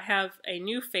 I have a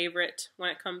new favorite when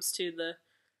it comes to the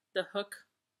hook,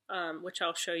 which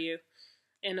I'll show you.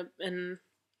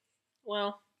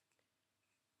 Well,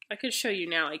 I could show you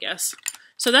now, I guess.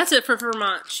 So that's it for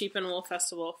Vermont Sheep and Wool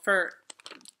Festival. For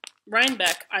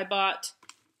Rhinebeck, I bought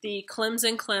the Klims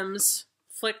 & Klims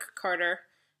flick carder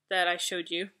that I showed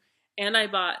you, and I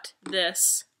bought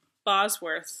this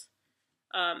Bosworth,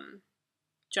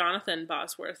 Jonathan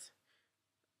Bosworth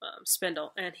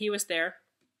spindle, and he was there.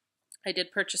 I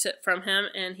did purchase it from him,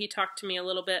 and he talked to me a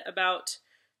little bit about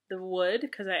the wood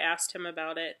because I asked him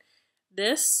about it.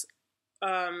 This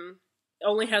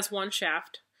only has 1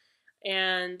 shaft,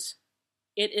 and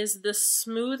it is the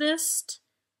smoothest.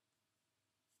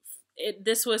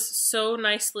 This was so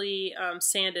nicely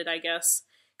sanded, I guess,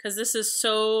 because this is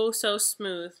so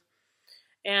smooth.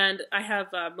 And I have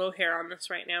mohair on this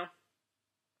right now.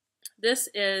 This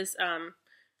is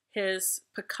his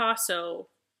Picasso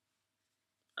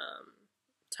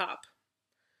top.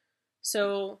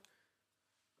 So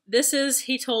this is,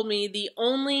 he told me, the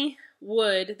only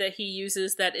wood that he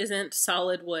uses that isn't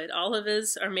solid wood. All of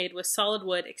his are made with solid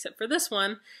wood except for this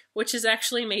one, which is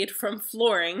actually made from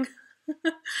flooring.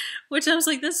 Which I was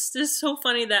like, this is so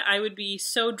funny that I would be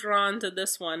so drawn to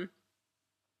this one.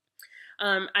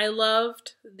 I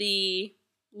loved the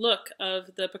look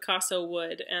of the Picasso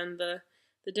wood and the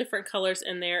different colors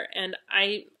in there, and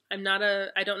I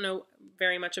don't know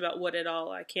very much about wood at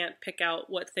all. I can't pick out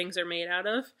what things are made out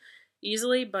of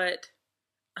easily, but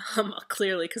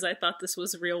clearly, because I thought this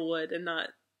was real wood and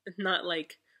not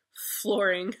like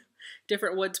flooring,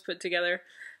 different woods put together.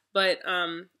 But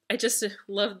I just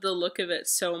loved the look of it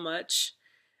so much,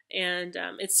 and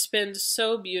it spins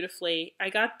so beautifully. I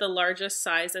got the largest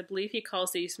size. I believe he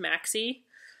calls these maxi,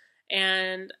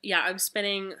 and yeah, I'm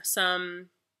spinning some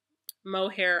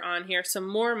mohair on here, some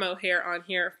more mohair on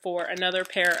here for another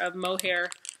pair of mohair,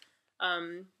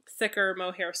 thicker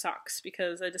mohair socks,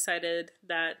 because I decided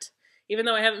that even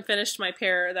though I haven't finished my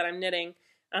pair that I'm knitting,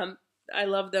 I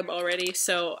love them already,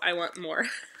 so I want more.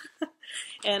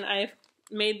 And I've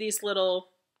made these little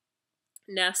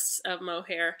nests of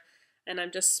mohair, and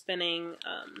I'm just spinning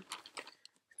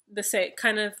the same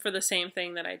kind of for the same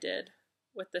thing that I did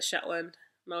with the Shetland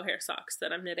mohair socks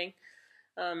that I'm knitting.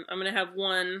 I'm gonna have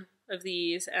one of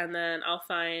these, and then I'll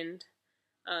find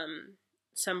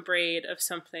some braid of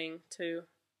something to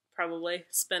probably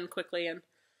spin quickly and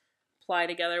apply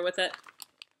together with it.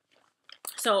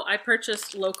 So I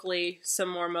purchased locally some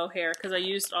more mohair because I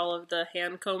used all of the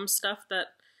hand comb stuff that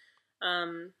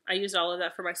I used all of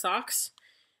that for my socks.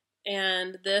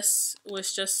 And this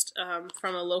was just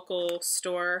from a local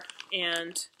store,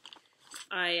 and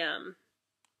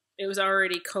it was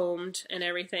already combed and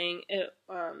everything.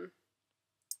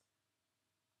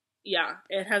 Yeah,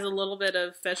 it has a little bit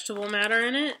of vegetable matter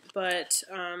in it, but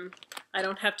I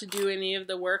don't have to do any of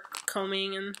the work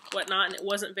combing and whatnot, and it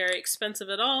wasn't very expensive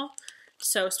at all.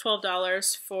 So it's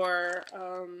 $12 for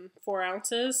 4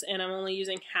 ounces, and I'm only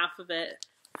using half of it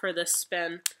for this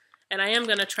spin. And I am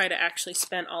going to try to actually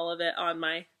spin all of it on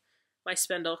my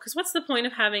spindle, because what's the point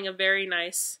of having a very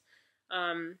nice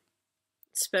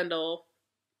spindle,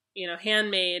 you know,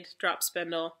 handmade drop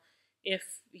spindle, if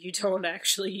you don't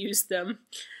actually use them?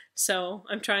 So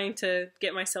I'm trying to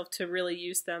get myself to really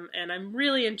use them, and I'm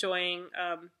really enjoying,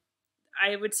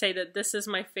 I would say that this is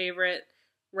my favorite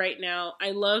right now.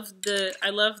 I love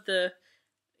the,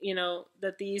 you know,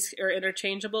 that these are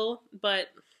interchangeable, but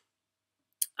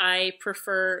I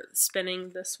prefer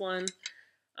spinning this one.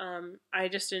 I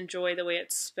just enjoy the way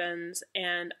it spins,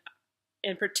 and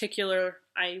in particular,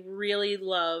 I really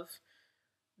love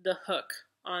the hook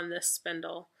on this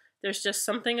spindle. There's just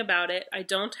something about it. I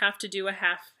don't have to do a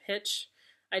half hitch.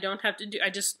 I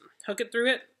just hook it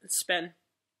through it and spin.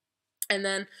 And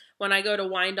then when I go to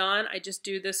wind on, I just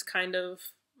do this kind of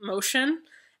motion,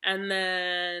 and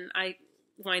then I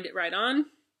wind it right on,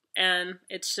 and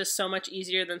it's just so much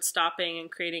easier than stopping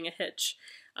and creating a hitch.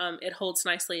 It holds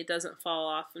nicely. It doesn't fall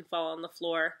off and fall on the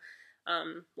floor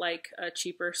like a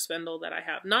cheaper spindle that I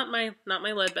have. Not my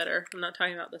Leadbetter. I'm not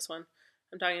talking about this one.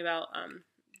 I'm talking about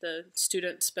the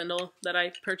student spindle that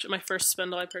I purchased, my first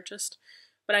spindle I purchased.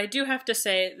 But I do have to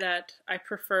say that I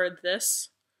prefer this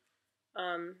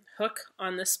hook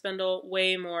on this spindle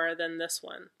way more than this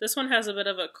one. This one has a bit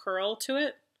of a curl to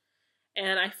it,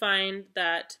 and I find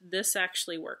that this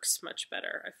actually works much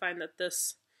better. I find that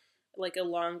this, like,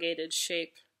 elongated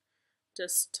shape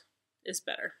just is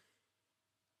better,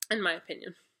 in my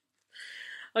opinion.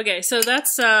 Okay, so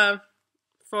that's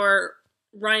for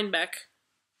Rhinebeck.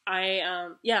 I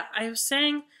was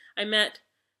saying I met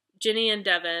Ginny and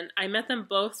Devin. I met them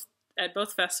both at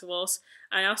both festivals.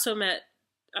 I also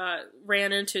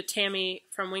ran into Tammy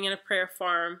from Wing and a Prayer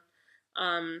Farm,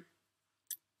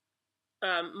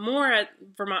 more at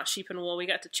Vermont Sheep and Wool. We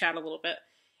got to chat a little bit.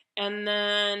 And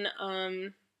then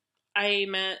I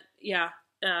met,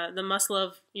 the Must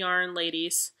Love Yarn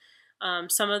ladies.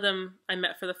 Some of them I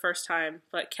met for the first time,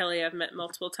 but Kelly I've met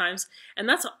multiple times. And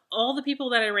that's all the people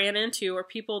that I ran into are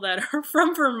people that are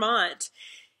from Vermont.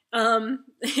 And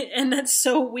that's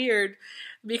so weird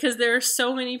because there are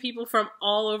so many people from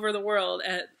all over the world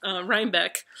at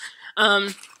Rhinebeck.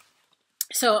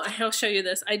 So I'll show you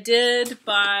this. I did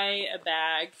buy a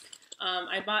bag.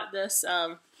 I bought this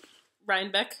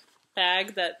Rhinebeck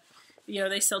bag that, you know,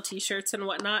 they sell t-shirts and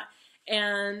whatnot.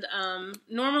 And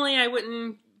normally I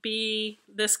wouldn't be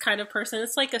this kind of person.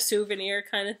 It's like a souvenir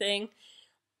kind of thing.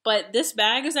 But this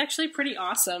bag is actually pretty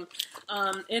awesome.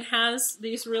 It has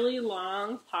these really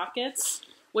long pockets,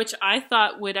 which I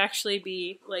thought would actually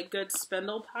be like good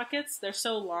spindle pockets. They're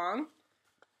so long.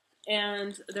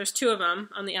 And there's 2 of them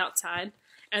on the outside.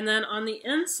 And then on the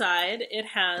inside, it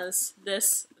has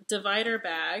this divider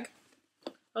bag.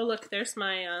 Oh, look, there's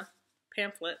my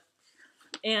pamphlet.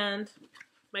 And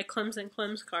my Clems and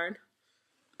Clems card.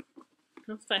 I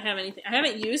don't know if I have anything. I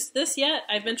haven't used this yet.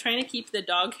 I've been trying to keep the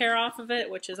dog hair off of it,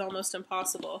 which is almost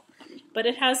impossible. But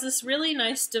it has this really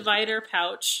nice divider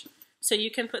pouch. So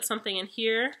you can put something in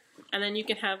here, and then you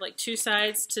can have like 2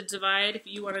 sides to divide if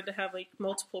you wanted to have like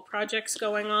multiple projects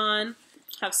going on.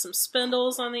 Have some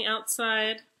spindles on the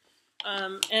outside.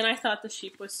 And I thought the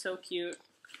sheep was so cute.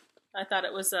 I thought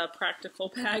it was a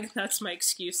practical bag. That's my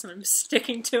excuse, and I'm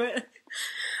sticking to it.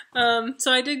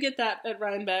 So I did get that at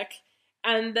Rhinebeck.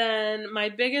 And then my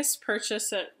biggest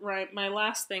purchase at my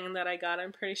last thing that I got,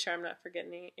 I'm pretty sure I'm not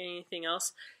forgetting anything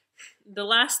else. The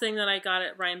last thing that I got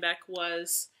at Rhinebeck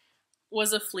was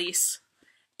a fleece.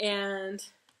 And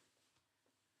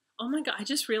oh my god, I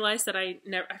just realized that I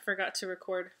forgot to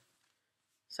record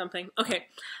something. Okay.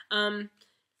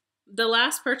 The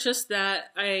last purchase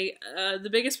that the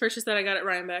biggest purchase that I got at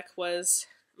Rhinebeck was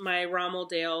my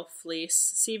Rommeldale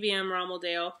fleece, CVM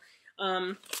Rommeldale.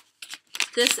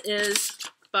 This is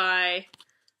by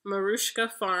Marushka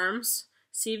Farms,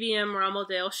 CVM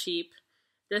Rommeldale sheep.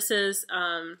 This is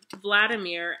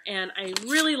Vladimir, and I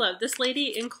really love this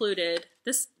lady included.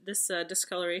 This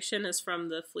discoloration is from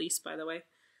the fleece, by the way,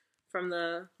 from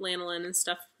the lanolin and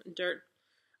stuff and dirt.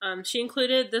 She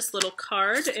included this little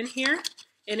card in here.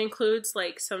 It includes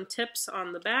like some tips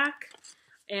on the back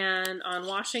and on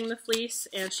washing the fleece,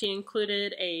 and she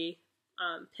included a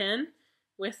pin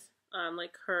with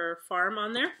like her farm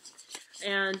on there,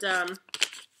 and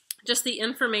just the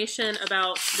information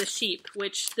about the sheep,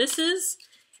 which this is,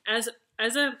 as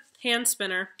a hand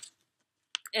spinner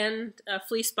and a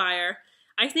fleece buyer,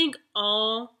 I think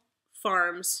all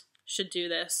farms should do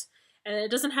this. And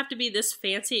it doesn't have to be this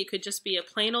fancy. It could just be a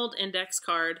plain old index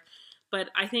card. But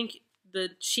I think the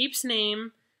sheep's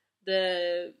name,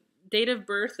 the date of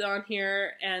birth on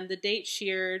here, and the date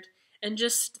sheared, and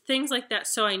just things like that,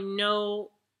 so I know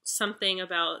something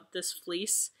about this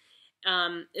fleece,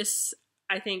 is,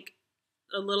 I think,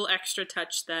 a little extra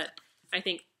touch that I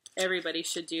think everybody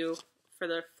should do for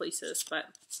their fleeces. But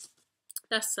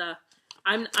that's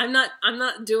I'm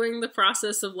not doing the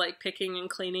process of like picking and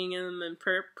cleaning them and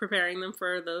preparing them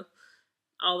for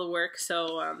all the work.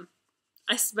 So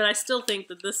but I still think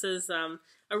that this is a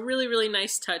really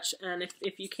nice touch. And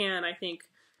if you can, I think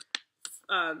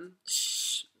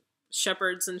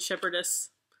shepherds and shepherdesses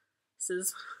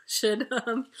should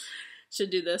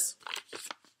do this.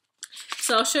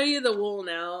 So I'll show you the wool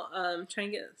now. Try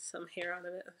and get some hair out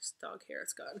of it. There's dog hair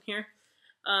it's got in here.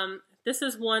 This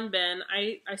is one bin.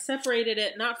 I separated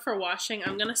it, not for washing.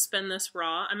 I'm going to spin this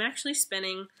raw. I'm actually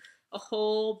spinning a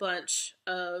whole bunch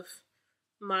of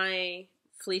my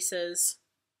fleeces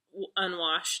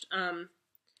unwashed.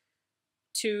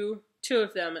 Two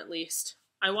of them at least.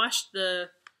 I washed the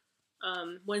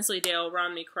Wensleydale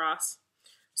Romney Cross.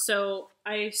 So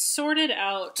I sorted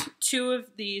out 2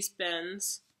 of these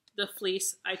bins, the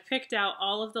fleece. I picked out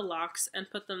all of the locks and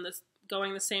put them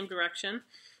going the same direction,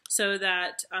 so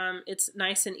that it's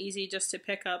nice and easy just to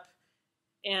pick up.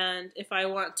 And if I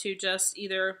want to just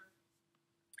either,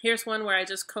 here's one where I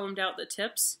just combed out the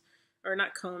tips, or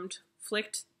not combed,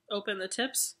 flicked open the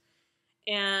tips.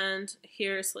 And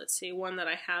here's, let's see, one that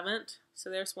I haven't.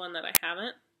 So there's one that I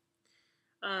haven't.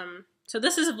 So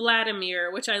this is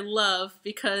Vladimir, which I love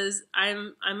because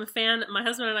I'm a fan. My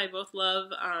husband and I both love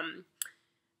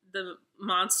the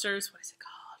monsters. What is it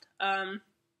called?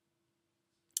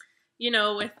 You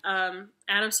know, with Adam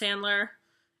Sandler.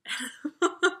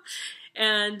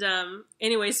 And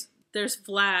anyways, there's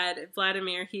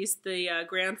Vladimir. He's the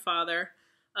grandfather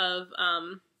of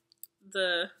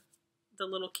the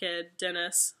little kid,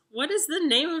 Dennis. What is the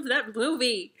name of that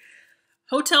movie?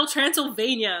 Hotel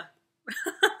Transylvania.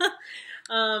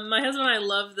 My husband and I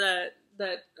love that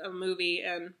movie.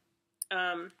 And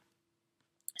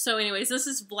so anyways, this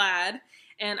is Vlad.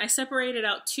 And I separated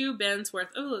out 2 bins worth.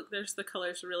 Oh, look, there's the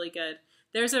colors really good.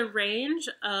 There's a range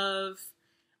of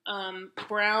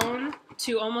brown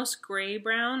to almost gray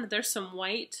brown. There's some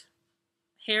white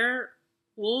hair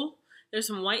wool. There's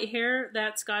some white hair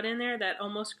that's got in there that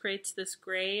almost creates this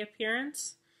gray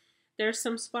appearance. There's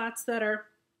some spots that are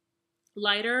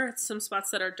lighter, some spots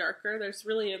that are darker. There's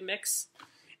really a mix.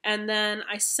 And then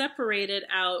I separated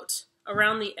out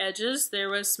around the edges. There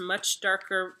was much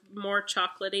darker, more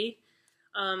chocolatey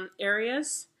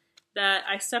areas that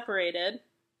I separated.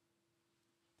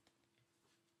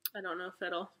 I don't know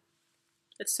if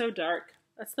it's so dark.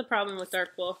 That's the problem with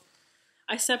dark wool.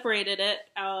 I separated it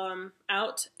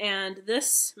out, and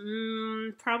this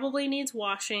probably needs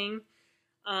washing,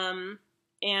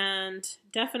 and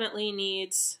definitely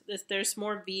needs, there's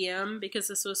more VM because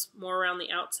this was more around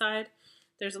the outside.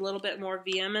 There's a little bit more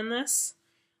VM in this,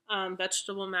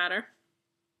 vegetable matter,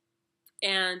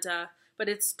 and but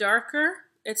it's darker.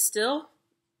 It's still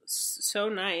so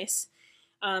nice.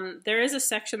 There is a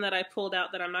section that I pulled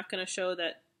out that I'm not going to show,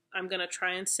 that I'm going to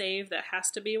try and save, that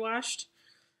has to be washed.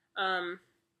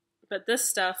 But this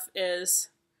stuff is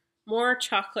more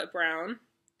chocolate brown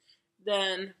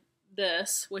than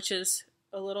this, which is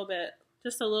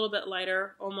just a little bit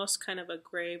lighter, almost kind of a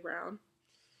gray brown.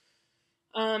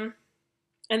 And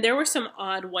there were some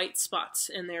odd white spots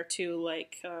in there too,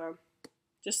 like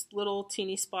just little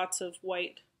teeny spots of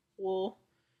white wool.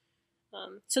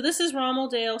 So this is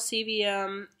Rommeldale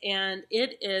CVM, and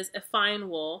it is a fine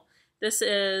wool. This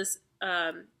is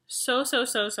so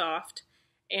soft,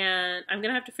 and I'm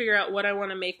gonna have to figure out what I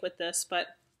want to make with this. But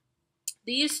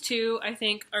these 2, I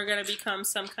think, are gonna become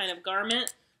some kind of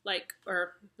garment, like,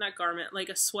 or not garment, like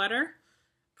a sweater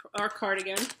or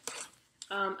cardigan.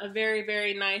 A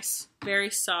very nice, very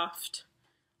soft,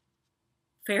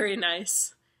 very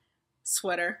nice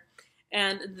sweater.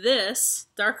 And this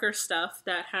darker stuff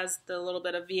that has the little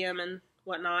bit of VM and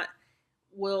whatnot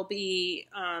will be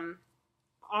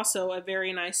also a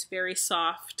very nice, very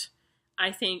soft.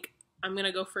 I think I'm going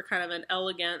to go for kind of an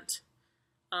elegant,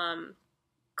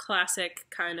 classic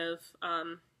kind of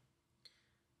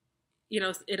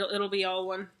it'll be all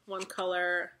one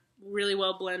color, really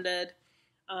well blended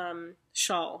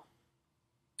shawl.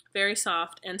 Very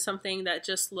soft and something that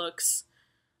just looks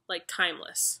like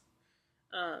timeless.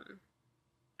 I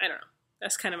don't know.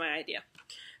 That's kind of my idea.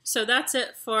 So that's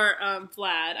it for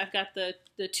Vlad. I've got the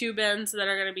two bins that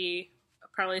are going to be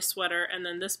probably a sweater, and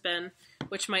then this bin,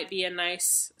 which might be a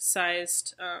nice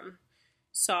sized,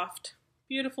 soft,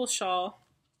 beautiful shawl.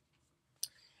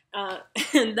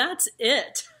 And that's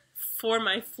it for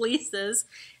my fleeces.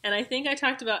 And I think I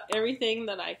talked about everything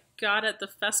that I got at the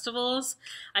festivals.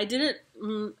 I didn't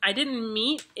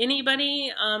meet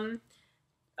anybody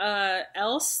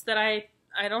else that I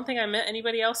don't think I met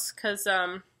anybody else because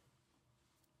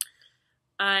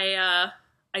I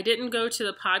didn't go to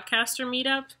the podcaster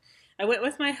meetup. I went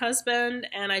with my husband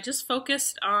and I just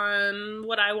focused on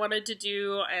what I wanted to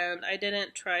do, and I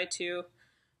didn't try to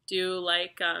do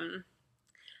like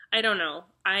I don't know.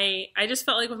 I just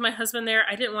felt like with my husband there,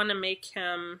 I didn't want to make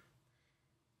him,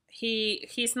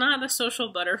 he's not a social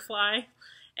butterfly,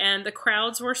 and the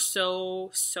crowds were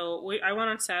I went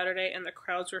on Saturday and the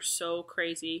crowds were so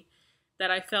crazy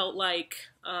that I felt like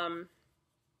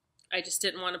I just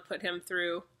didn't want to put him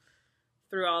through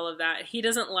all of that. He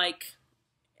doesn't like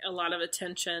a lot of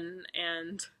attention,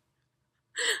 and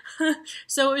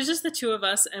so it was just the two of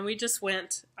us, and I just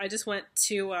went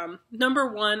to number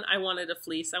one, I wanted a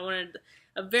fleece. I wanted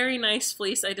a very nice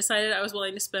fleece. I decided I was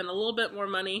willing to spend a little bit more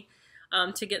money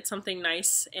to get something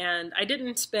nice, and I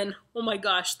didn't spend, oh my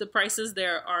gosh, the prices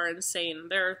there are insane.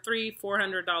 There are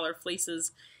 $300-400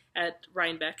 fleeces at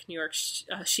Rhinebeck, New York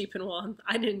Sheep and Wool.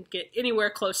 I didn't get anywhere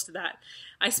close to that.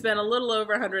 I spent a little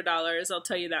over $100, I'll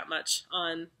tell you that much,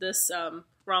 on this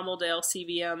Rommeldale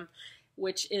CVM,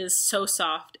 which is so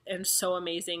soft and so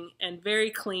amazing and very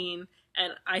clean,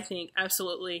 and I think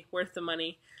absolutely worth the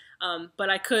money. But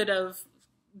I could have,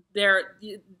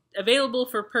 available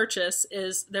for purchase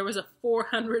there was a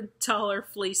 $400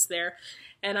 fleece there,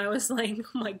 and I was like,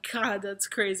 oh my god, that's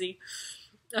crazy.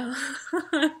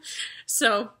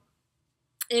 So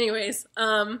anyways,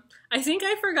 I think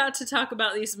I forgot to talk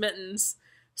about these mittens,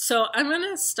 so I'm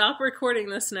gonna stop recording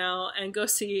this now and go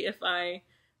see if I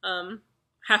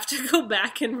have to go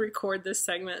back and record this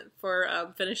segment for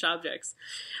finished objects.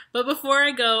 But before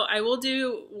I go, I will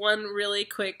do one really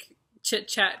quick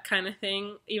chit-chat kind of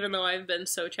thing, even though I've been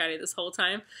so chatty this whole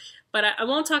time. But I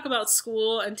won't talk about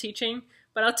school and teaching,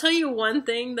 but I'll tell you one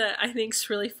thing that I think is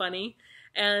really funny.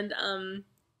 And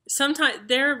sometimes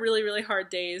they're really, really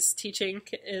hard days. Teaching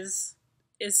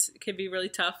can be really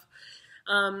tough.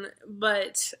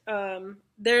 But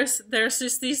there's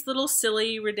just these little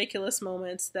silly, ridiculous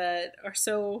moments that are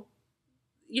so,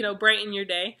 brighten your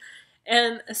day.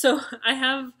 And so I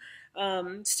have,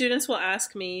 students will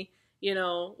ask me,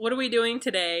 what are we doing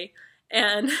today?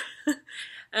 And,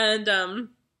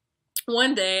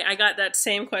 one day I got that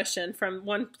same question from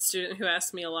one student who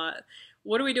asked me a lot,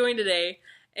 what are we doing today?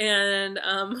 And,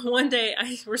 one day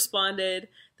I responded,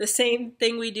 the same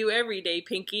thing we do every day,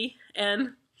 Pinky.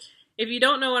 And if you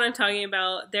don't know what I'm talking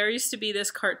about, there used to be this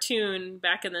cartoon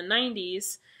back in the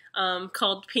 90s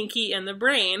called Pinky and the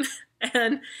Brain,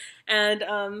 and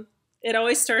it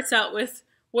always starts out with,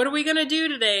 "What are we gonna do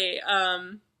today?"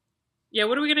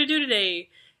 What are we gonna do today?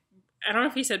 I don't know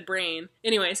if he said brain.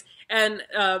 Anyways, and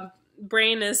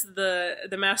Brain is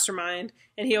the mastermind,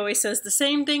 and he always says the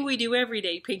same thing we do every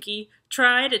day, Pinky.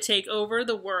 Try to take over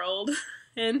the world.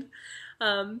 And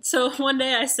so one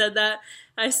day I said that.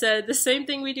 I said, the same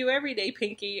thing we do every day,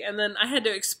 Pinky. And then I had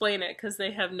to explain it because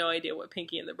they have no idea what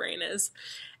Pinky and the Brain is.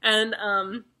 And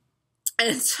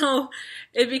so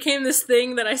it became this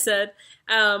thing that I said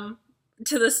for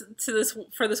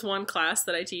this one class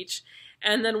that I teach.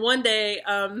 And then one day,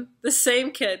 the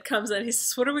same kid comes in. He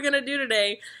says, what are we going to do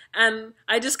today? And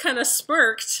I just kind of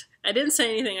smirked. I didn't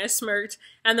say anything. I smirked.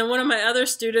 And then one of my other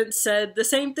students said, the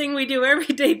same thing we do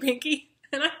every day, Pinky.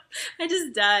 And I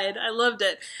just died. I loved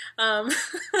it.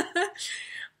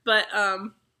 But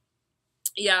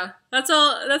yeah, that's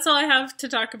all I have to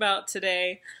talk about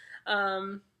today. So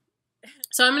I'm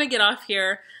going to get off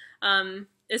here.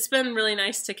 It's been really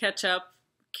nice to catch up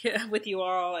with you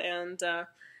all, and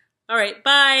all right,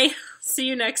 bye. See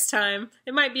you next time.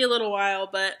 It might be a little while,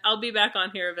 but I'll be back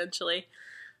on here eventually.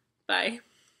 Bye.